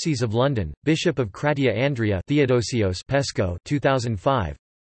 Diocese of London, Bishop of Kratia Andria Theodosios Pesco 2005.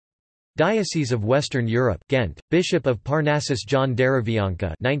 Diocese of Western Europe, Ghent, Bishop of Parnassus John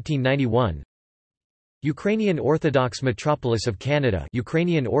Derivianka 1991. Ukrainian Orthodox Metropolis of Canada,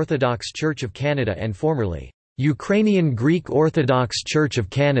 Ukrainian Orthodox Church of Canada and formerly Ukrainian Greek Orthodox Church of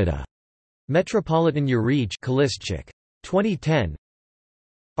Canada, Metropolitan Urij Kalischik 2010.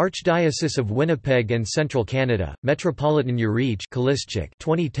 Archdiocese of Winnipeg and Central Canada, Metropolitan Urij Kalischik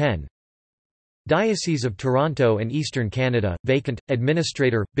 2010. Diocese of Toronto and Eastern Canada, vacant,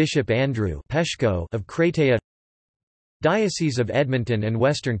 Administrator, Bishop Andrew Peshko of Kratea. Diocese of Edmonton and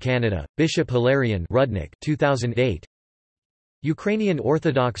Western Canada, Bishop Hilarion Rudnick 2008. Ukrainian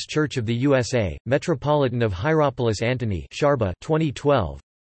Orthodox Church of the USA, Metropolitan of Hierapolis Antony Sharba 2012.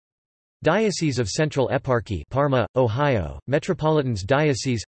 Diocese of Central Eparchy Parma, Ohio, Metropolitan's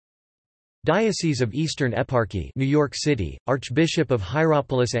Diocese. Diocese of Eastern Eparchy New York City, Archbishop of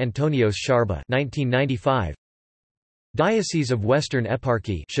Hierapolis Antonios Sharba 1995. Diocese of Western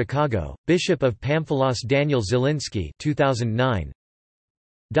Eparchy Chicago, Bishop of Pamphilos Daniel Zielinski 2009.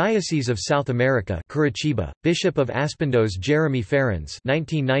 Diocese of South America Curitiba, Bishop of Aspendos Jeremy Ferens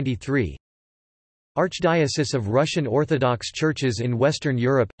 1993. Archdiocese of Russian Orthodox Churches in Western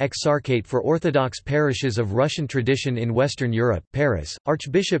Europe, Exarchate for Orthodox Parishes of Russian Tradition in Western Europe, Paris,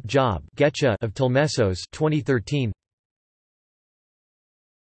 Archbishop Job Getcha of Telmessos 2013.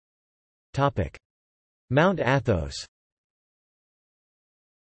 Mount Athos.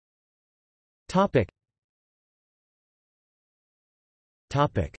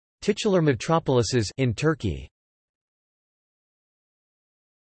 Titular metropolises in Turkey.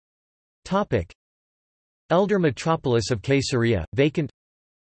 Elder Metropolis of Caesarea, vacant.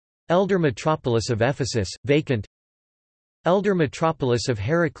 Elder Metropolis of Ephesus, vacant. Elder Metropolis of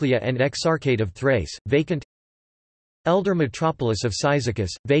Heraclea and Exarchate of Thrace, vacant. Elder Metropolis of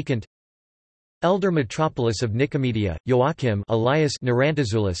Cyzicus, vacant. Elder Metropolis of Nicomedia, Joachim Elias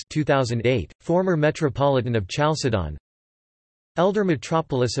Narantazoulis 2008, former Metropolitan of Chalcedon. Elder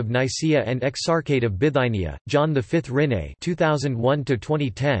Metropolis of Nicaea and Exarchate of Bithynia, John V Rinne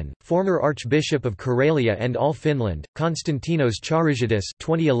 2001–2010, former Archbishop of Karelia and all Finland, Konstantinos Charizidis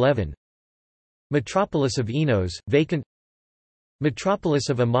 2011. Metropolis of Enos, vacant. Metropolis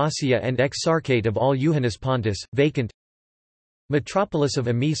of Amasya and Exarchate of all Iohannis Pontus, vacant. Metropolis of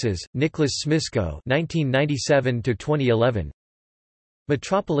Amises, Nicholas Smisko 1997–2011.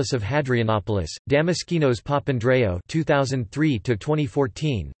 Metropolis of Hadrianopolis, Damaskinos Papandreou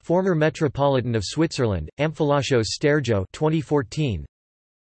 2003–2014, former Metropolitan of Switzerland, Amphilosios Stergio 2014.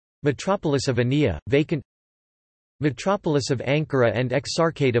 Metropolis of Ania, vacant. Metropolis of Ankara and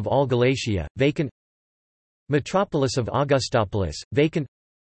Exarchate of all Galatia, vacant. Metropolis of Augustopolis, vacant.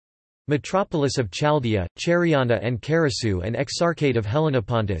 Metropolis of Chaldea, Cheriana and Karasu and Exarchate of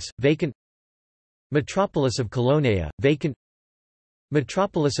Helenopontus, vacant. Metropolis of Colonia, vacant.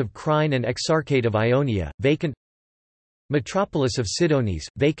 Metropolis of Crine and Exarchate of Ionia, vacant. Metropolis of Sidonis,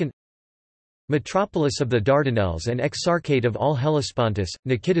 vacant. Metropolis of the Dardanelles and Exarchate of all Hellespontus,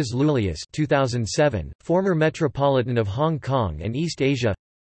 Nikitas Lulius 2007, former Metropolitan of Hong Kong and East Asia.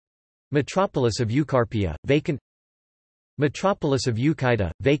 Metropolis of Eucarpia, vacant. Metropolis of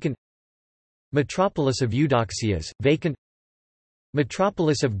Eucida, vacant. Metropolis of Eudoxias, vacant.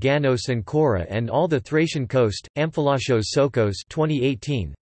 Metropolis of Ganos and Kora and all the Thracian coast, Amphilachos Sokos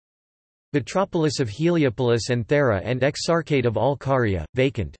 2018. Metropolis of Heliopolis and Thera and Exarchate of all Caria,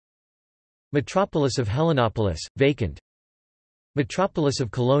 vacant. Metropolis of Helenopolis, vacant. Metropolis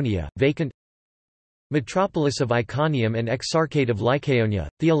of Colonia, vacant. Metropolis of Iconium and Exarchate of Lycaonia,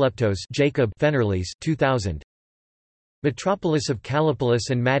 Theoleptos Jacob Fenerles 2000. Metropolis of Callipolis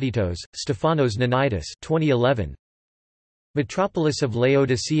and Matitos, Stephanos Nanitis 2011. Metropolis of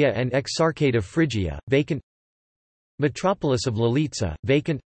Laodicea and Exarchate of Phrygia, vacant. Metropolis of Lalitsa,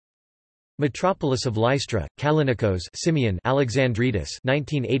 vacant. Metropolis of Lystra, Kallinikos Simeon Alexandrides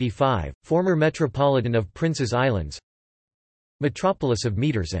 1985, former Metropolitan of Prince's Islands. Metropolis of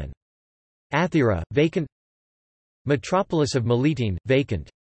Meters and Athira, vacant. Metropolis of Melitene, vacant.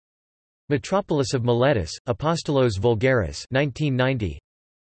 Metropolis of Miletus, Apostolos Vulgaris 1990.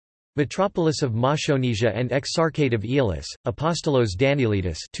 Metropolis of Moshonesia and Exarchate of Aeolus, Apostolos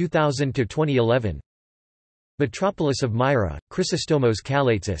Danielitis 2000–2011. Metropolis of Myra, Chrysostomos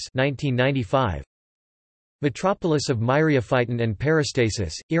Kalaitsis 1995. Metropolis of Myriophyton and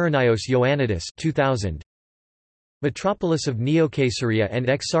Peristasis, Irenaeus Ioannidis 2000. Metropolis of Neocaesarea and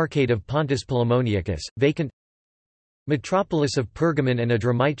Exarchate of Pontus Palamoniacus, vacant. Metropolis of Pergamon and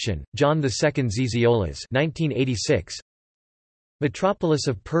Adramyttion, John II Ziziolas 1986. Metropolis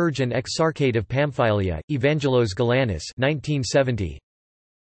of Perge and Exarchate of Pamphylia, Evangelos Galanis 1970.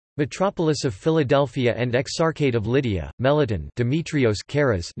 Metropolis of Philadelphia and Exarchate of Lydia, Meliton Demetrios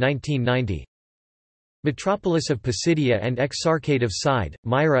Karas 1990. Metropolis of Pisidia and Exarchate of Side,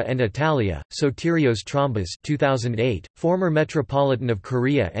 Myra and Italia, Sotirios Trombas 2008, former Metropolitan of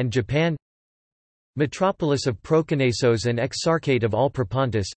Korea and Japan. Metropolis of Proconnesos and Exarchate of all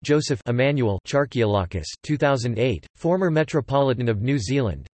Propontis, Joseph Emmanuel Charkiolakis 2008, former Metropolitan of New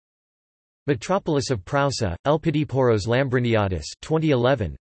Zealand. Metropolis of Prousa, Elpidiporos Lambriniadis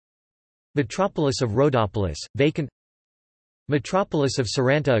 2011. Metropolis of Rhodopolis, vacant. Metropolis of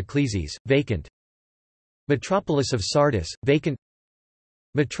Saranta Ecclesies, vacant. Metropolis of Sardis, vacant.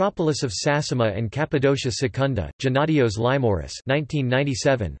 Metropolis of Sassima and Cappadocia Secunda, Gennadios Limoris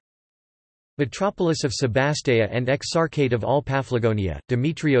 1997. Metropolis of Sebastea and Exarchate of all Paphlagonia,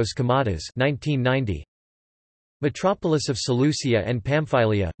 Demetrios Kamadas 1990. Metropolis of Seleucia and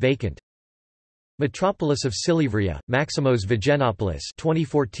Pamphylia, vacant. Metropolis of Silivria, Maximos Vigenopoulos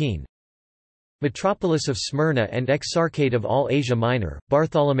 2014. Metropolis of Smyrna and Exarchate of all Asia Minor,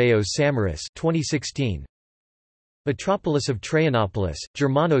 Bartholomeos Samaras 2016. Metropolis of Traianopolis,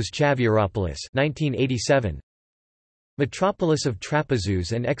 Germanos Chavieropoulos 1987. Metropolis of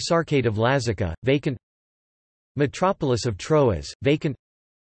Trapezus and Exarchate of Lazica, vacant. Metropolis of Troas, vacant.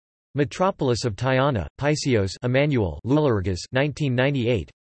 Metropolis of Tyana, Pysios Emmanuel Lulurgas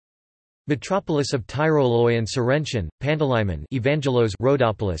 1998. Metropolis of Tyroloi and Sorrentian, Pantalaimon Evangelos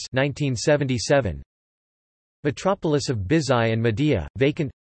Rhodopolis 1977. Metropolis of Bizai and Medea,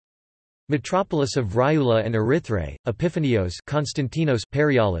 vacant. Metropolis of Vriula and Erythrae, Epiphanios Konstantinos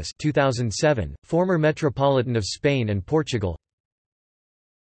Perialis 2007, former Metropolitan of Spain and Portugal.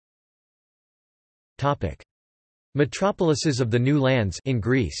 Topic: Metropolises of the New Lands in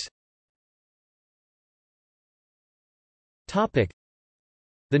Greece. Topic: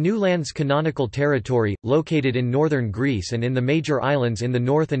 The New Lands canonical territory, located in northern Greece and in the major islands in the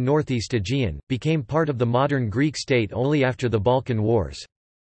north and northeast Aegean, became part of the modern Greek state only after the Balkan Wars.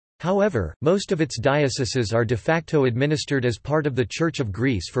 However, most of its dioceses are de facto administered as part of the Church of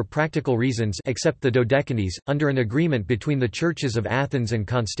Greece for practical reasons except the Dodecanese, under an agreement between the churches of Athens and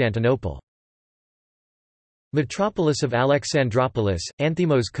Constantinople. Metropolis of Alexandropolis,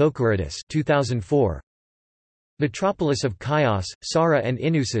 Anthimos Kokoridis 2004. Metropolis of Chios, Sara and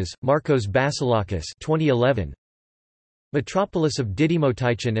Inousis, Marcos Basilakis 2011. Metropolis of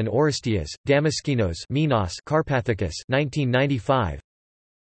Didymoteichon and Oristias, Damaskinos Minos Carpathicus 1995.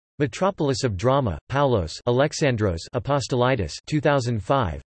 Metropolis of Drama, Paulos Alexandros Apostolitis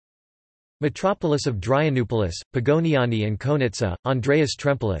 2005. Metropolis of Dryanupolis, Pagoniani and Konitsa, Andreas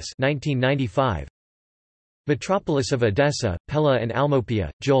Trempolis 1995. Metropolis of Edessa, Pella and Almopia,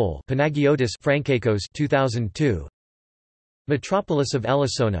 Joel Panagiotis Frankakos 2002. Metropolis of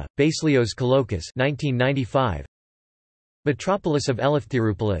Elissona, Basilios Kalokas 1995. Metropolis of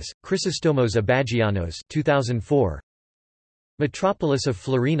Eleftheroupolis, Chrysostomos Abagianos 2004. Metropolis of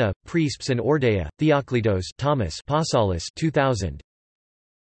Florina, Priesps and Ordea, Theoklitos Thomas Pasalis 2000.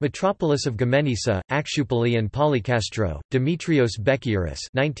 Metropolis of Gamenissa, Akshupali and Polycastro, Dimitrios Bekiris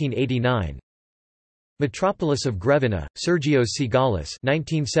 1989. Metropolis of Grevina, Sergios Sigalis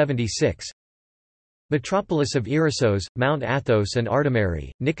 1976. Metropolis of Irissos, Mount Athos and Artemari,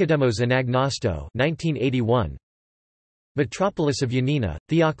 Nicodemos Anagnosto 1981. Metropolis of Ioannina,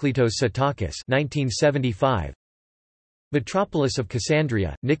 Theoklitos Satakis 1975. Metropolis of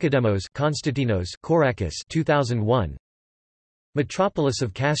Cassandria, Nicodemos Konstantinos Korakis 2001. Metropolis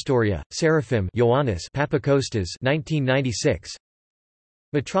of Castoria, Seraphim Ioannis Papakostas 1996.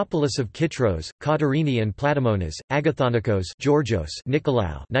 Metropolis of Kitros, Katerini and Platamonas, Agathonikos Georgios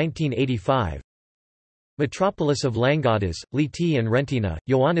Nikolaou 1985. Metropolis of Langadas, Liti and Rentina,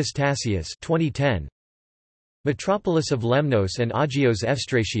 Ioannis Tassius 2010. Metropolis of Lemnos and Agios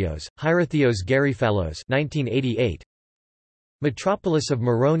Evstratios, Hierotheos Gariphalos 1988. Metropolis of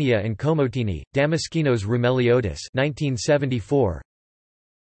Maronia and Komotini, Damaskinos Roumeliotis 1974.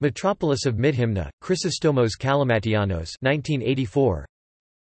 Metropolis of Midhymna, Chrysostomos Kalamatianos 1984.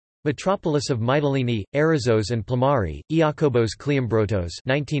 Metropolis of Mytilene, Arizos and Plamari, Iakobos Kleombrotos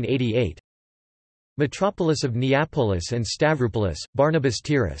 1988. Metropolis of Neapolis and Stavropolis, Barnabas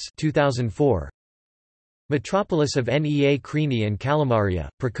Tiras 2004. Metropolis of Nea Krini and Kalamaria,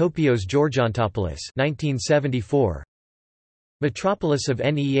 Prokopios Georgiantopoulos 1974. Metropolis of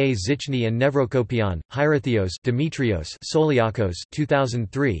Nea Zichni and Nevrokopion, Hierotheos Dimitrios Soliakos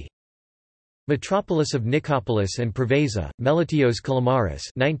 2003. Metropolis of Nicopolis and Preveza, Melitios Kalamaris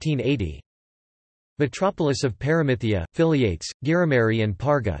 1980. Metropolis of Paramithia, Philiates, Girimari and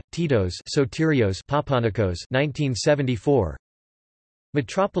Parga, Titos Sotirios Papanikos 1974.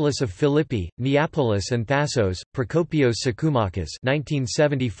 Metropolis of Philippi, Neapolis and Thassos, Prokopios Sakoumakas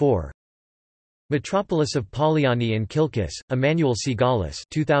 1974. Metropolis of Poliani and Kilkis, Emmanuel Sigalis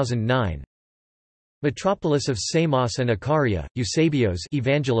 2009. Metropolis of Samos and Ikaria, Eusebios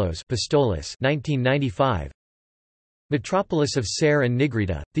Evangelos Pistolis 1995. Metropolis of Ser and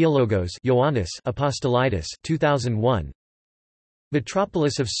Nigrita, Theologos Ioannis Apostolitis 2001.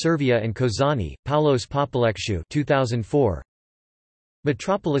 Metropolis of Servia and Kozani, Paulos Papalekshu 2004.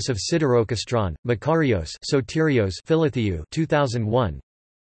 Metropolis of Siderokastron, Makarios Sotirios Philotheu 2001.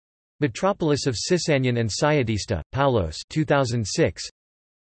 Metropolis of Sisanion and Syatista, Paulos 2006.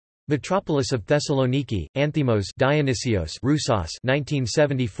 Metropolis of Thessaloniki, Anthimos Dionysios Roussos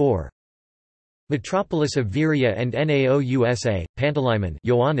 1974. Metropolis of Viria and Naousa, Pantalaimon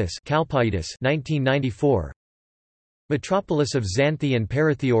Ioannis Kalpaitis 1994. Metropolis of Xanthi and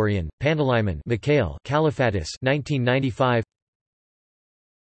Paratheorion, Pantalaimon Mikhail Kalaphatis 1995.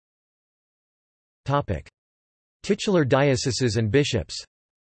 Topic: Titular dioceses and bishops.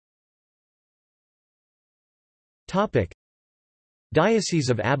 Topic: Diocese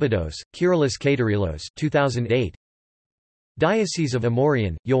of Abydos, Kyrillos Katerilos 2008. Diocese of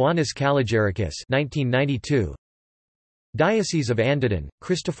Amorion, Ioannis Kalogerakis 1992. Diocese of Andadon,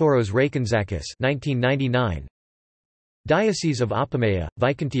 Christophoros Rakonzakis 1999. Diocese of Apamea,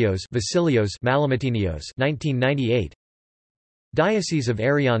 Vikontios Vasilios Malamatinios 1998. Diocese of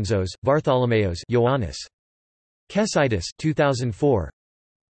Arianzos, Vartholomeos Ioannis Kesitis 2004.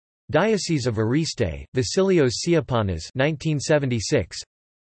 Diocese of Ariste, Vasilios Siapanas 1976.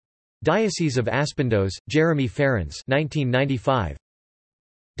 Diocese of Aspendos, Jeremy Ferens 1995.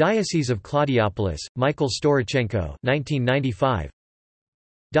 Diocese of Claudiopolis, Michael Storochenko 1995.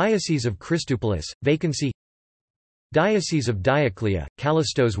 Diocese of Christoupolis, vacancy. Diocese of Dioclea,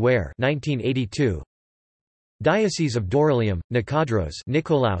 Kallistos Ware 1982. Diocese of Dorylium, Nikadros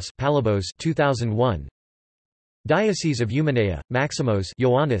Nikolaos Palabos 2001. Diocese of Eumenea, Maximos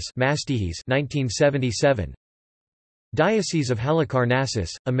Ioannis Mastihis 1977. Diocese of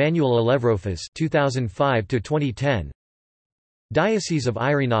Halicarnassus, Emmanuel Alevrofas 2005 to 2010. Diocese of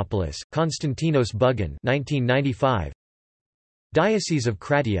Irenopolis, Konstantinos Bugan 1995. Diocese of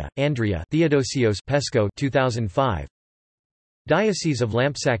Kratia, Andrea Theodosios Pesko 2005. Diocese of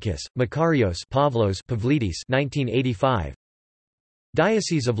Lampsakis, Makarios Pavlos Pavlidis 1985.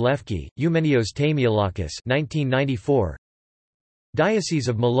 Diocese of Lefki, Eumenios Tamiolakis 1994. Diocese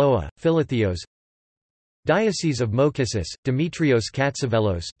of Maloa, Philotheos. Diocese of Mokyssus, Dimitrios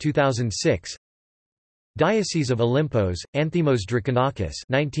Katsavelos 2006. Diocese of Olympos, Anthimos Drakonakis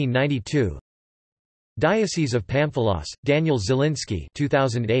 1992. Diocese of Pamphilos, Daniel Zielinski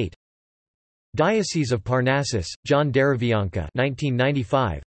 2008. Diocese of Parnassus, John Derivianka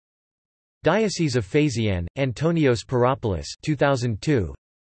 1995. Diocese of Phasian, Antonios Paropoulos 2002.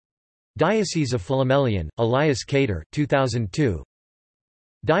 Diocese of Philomelion, Elias Cater 2002.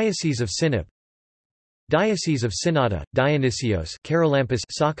 Diocese of Sinop. Diocese of Synada, Dionysios Karolampis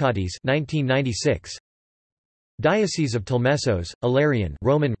Socrates 1996. Diocese of Telmessos, Ilarion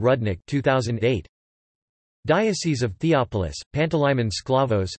Roman Rudnik 2008. Diocese of Theopolis, Pantalaimon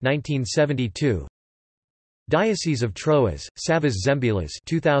Sklavos 1972. Diocese of Troas, Savas Zembilas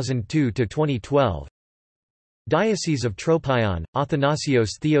 2002 to 2012. Diocese of Tropion,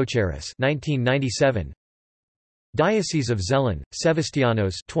 Athanasios Theocharis 1997. Diocese of Zelon,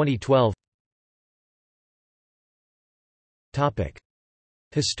 Sevastianos 2012. Topic: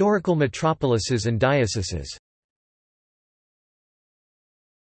 Historical metropolises and dioceses.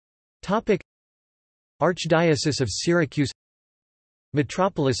 Topic: Archdiocese of Syracuse,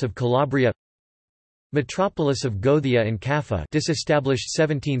 Metropolis of Calabria, Metropolis of Gothia and Kaffa, disestablished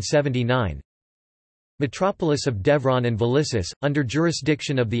 1779. Metropolis of Devron and Valissus, under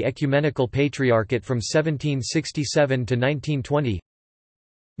jurisdiction of the Ecumenical Patriarchate from 1767 to 1920.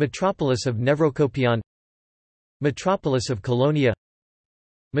 Metropolis of Nevrokopion, Metropolis of Colonia,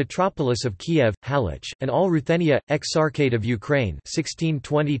 Metropolis of Kiev, Halych, and all Ruthenia, Exarchate of Ukraine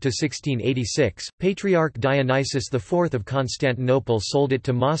 1620–1686, Patriarch Dionysius IV of Constantinople sold it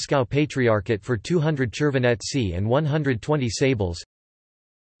to Moscow Patriarchate for 200 chervonetsi and 120 sables.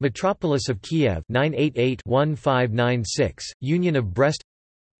 Metropolis of Kiev 988-1596, Union of Brest.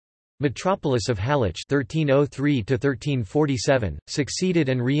 Metropolis of Halych 1303–1347, succeeded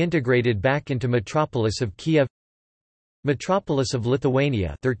and reintegrated back into Metropolis of Kiev. Metropolis of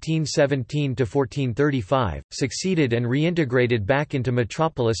Lithuania 1317–1435, succeeded and reintegrated back into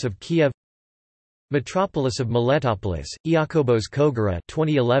Metropolis of Kiev. Metropolis of Miletopolis, Iakobos Kogara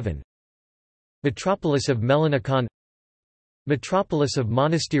 2011. Metropolis of Melanikon. Metropolis of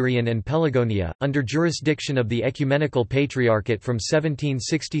Monasterion and Pelagonia, under jurisdiction of the Ecumenical Patriarchate from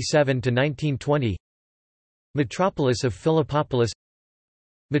 1767 to 1920. Metropolis of Philippopolis.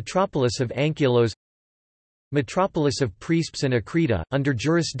 Metropolis of Ankylos. Metropolis of Priesps and Akrita, under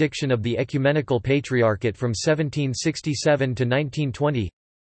jurisdiction of the Ecumenical Patriarchate from 1767 to 1920.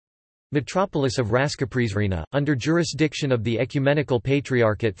 Metropolis of Raskaprizrina, under jurisdiction of the Ecumenical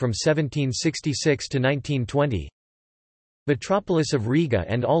Patriarchate from 1766 to 1920. Metropolis of Riga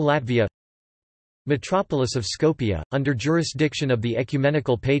and all Latvia. Metropolis of Skopje, under jurisdiction of the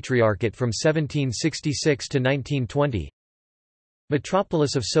Ecumenical Patriarchate from 1766 to 1920.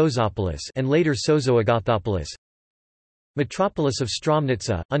 Metropolis of Sozopolis and later Sozoagathopolis. Metropolis of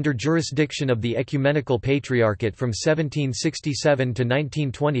Stromnitsa, under jurisdiction of the Ecumenical Patriarchate from 1767 to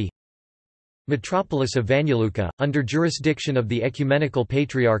 1920. Metropolis of Banja under jurisdiction of the Ecumenical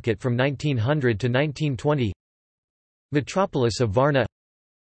Patriarchate from 1900 to 1920. Metropolis of Varna.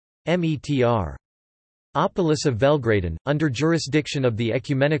 Metr. Opolis of Velgraden, under jurisdiction of the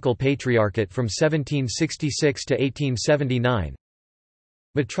Ecumenical Patriarchate from 1766 to 1879.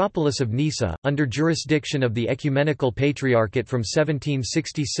 Metropolis of Nisa, under jurisdiction of the Ecumenical Patriarchate from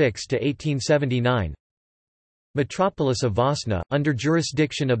 1766 to 1879. Metropolis of Vasna, under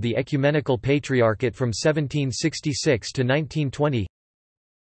jurisdiction of the Ecumenical Patriarchate from 1766 to 1920.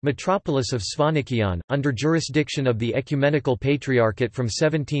 Metropolis of Svanikion, under jurisdiction of the Ecumenical Patriarchate from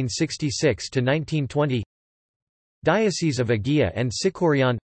 1766 to 1920. Diocese of Agia and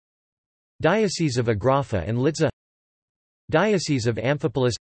Sikorion. Diocese of Agrafa and Litza. Diocese of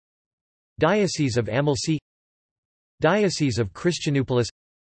Amphipolis. Diocese of Amalfi. Diocese of Christianopolis.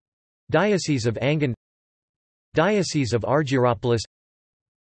 Diocese of Angon. Diocese of Argyropolis.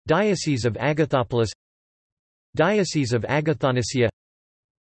 Diocese of Agathopolis. Diocese of Agathonicia.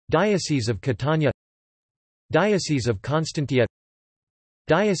 Diocese of Catania. Diocese of Constantia.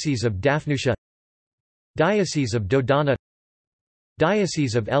 Diocese of Daphnusia. Diocese of Dodona.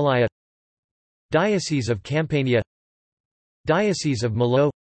 Diocese of Elia. Diocese of Campania. Diocese of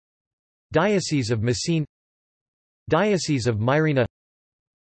Malo. Diocese of Messine. Diocese of Myrina.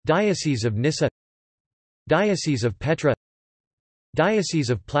 Diocese of Nissa. Diocese of Petra.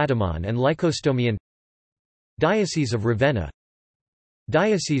 Diocese of Platamon and Lycostomion. Diocese of Ravenna.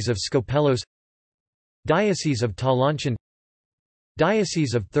 Diocese of Skopelos. Diocese of Talanchan.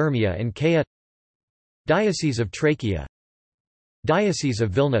 Diocese of Thermia and Kea. Diocese of Trachea. Diocese of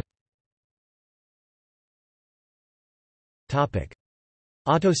Vilna.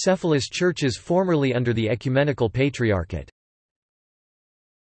 Autocephalous churches formerly under the Ecumenical Patriarchate.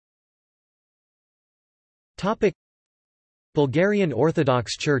 Bulgarian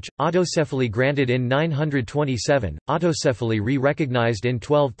Orthodox Church, autocephaly granted in 927, autocephaly re-recognized in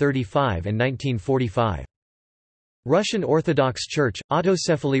 1235 and 1945. Russian Orthodox Church,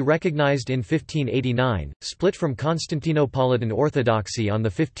 autocephaly recognized in 1589, split from Constantinopolitan Orthodoxy on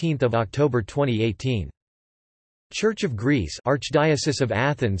 15 October 2018. Church of Greece, Archdiocese of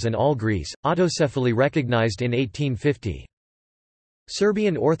Athens and all Greece, autocephaly recognized in 1850.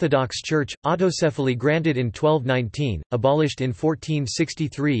 Serbian Orthodox Church, autocephaly granted in 1219, abolished in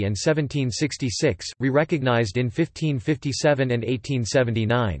 1463 and 1766, re-recognized in 1557 and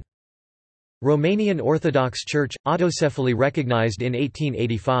 1879. Romanian Orthodox Church, autocephaly recognized in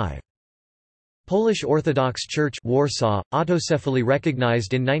 1885. Polish Orthodox Church, Warsaw, autocephaly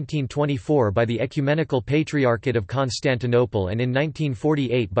recognized in 1924 by the Ecumenical Patriarchate of Constantinople and in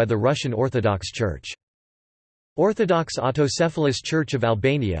 1948 by the Russian Orthodox Church. Orthodox Autocephalous Church of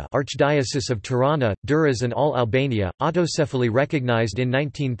Albania, Archdiocese of Tirana, Durrës and all Albania, autocephaly recognized in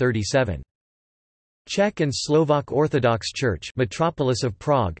 1937. Czech and Slovak Orthodox Church, Metropolis of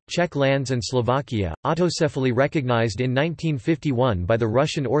Prague, Czech lands and Slovakia, autocephaly recognized in 1951 by the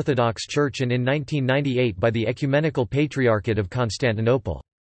Russian Orthodox Church and in 1998 by the Ecumenical Patriarchate of Constantinople.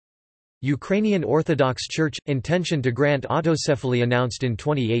 Ukrainian Orthodox Church – intention to grant autocephaly announced in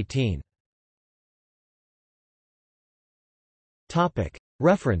 2018.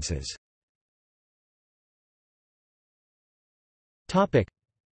 References.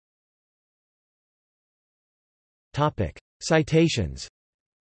 Citations.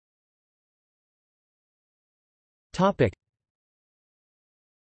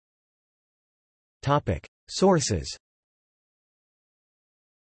 Sources.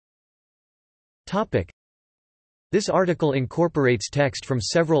 This article incorporates text from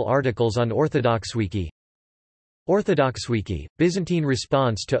several articles on OrthodoxWiki. OrthodoxWiki, Byzantine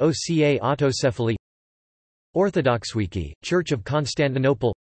response to OCA autocephaly. OrthodoxWiki, Church of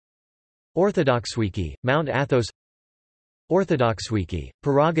Constantinople. OrthodoxWiki, Mount Athos. OrthodoxWiki,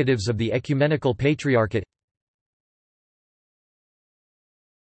 Prerogatives of the Ecumenical Patriarchate.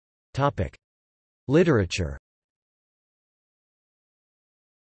 Literature.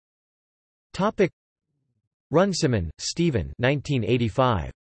 Runciman, Stephen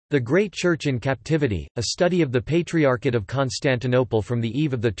 1985. The Great Church in Captivity, A Study of the Patriarchate of Constantinople from the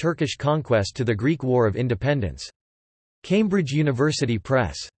Eve of the Turkish Conquest to the Greek War of Independence. Cambridge University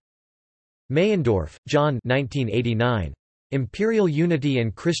Press. Meyendorff, John 1989. Imperial Unity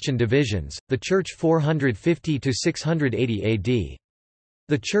and Christian Divisions, The Church 450–680 AD.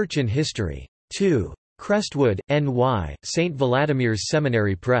 The Church in History. 2. Crestwood, N.Y., St. Vladimir's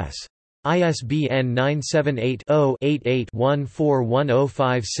Seminary Press. ISBN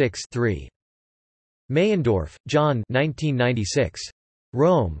 978-0-88-141056-3. Meyendorff, John 1996.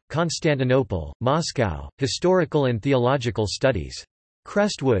 Rome, Constantinople, Moscow, Historical and Theological Studies.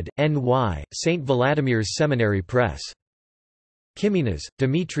 Crestwood, N.Y., St. Vladimir's Seminary Press. Kiminas,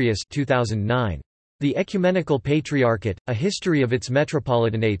 Demetrius 2009. The Ecumenical Patriarchate, A History of its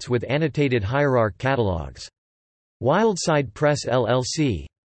Metropolitanates with Annotated Hierarch Catalogues. Wildside Press LLC.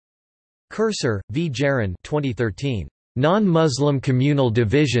 Cursor, V. Jaron 2013. Non-Muslim Communal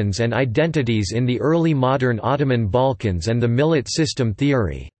Divisions and Identities in the Early Modern Ottoman Balkans and the Millet System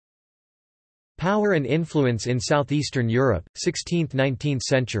Theory. Power and Influence in Southeastern Europe, 16th–19th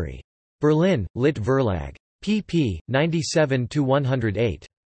century. Berlin, Lit Verlag. pp. 97–108.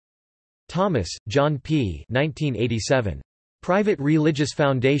 Thomas, John P. 1987. Private Religious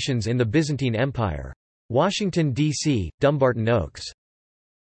Foundations in the Byzantine Empire. Washington, D.C., Dumbarton Oaks.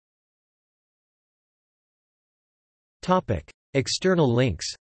 External links.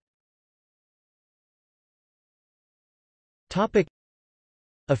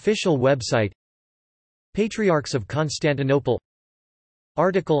 Official website. Patriarchs of Constantinople.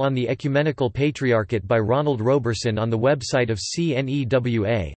 Article on the Ecumenical Patriarchate by Ronald Roberson on the website of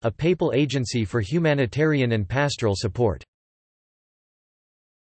CNEWA, a papal agency for humanitarian and pastoral support.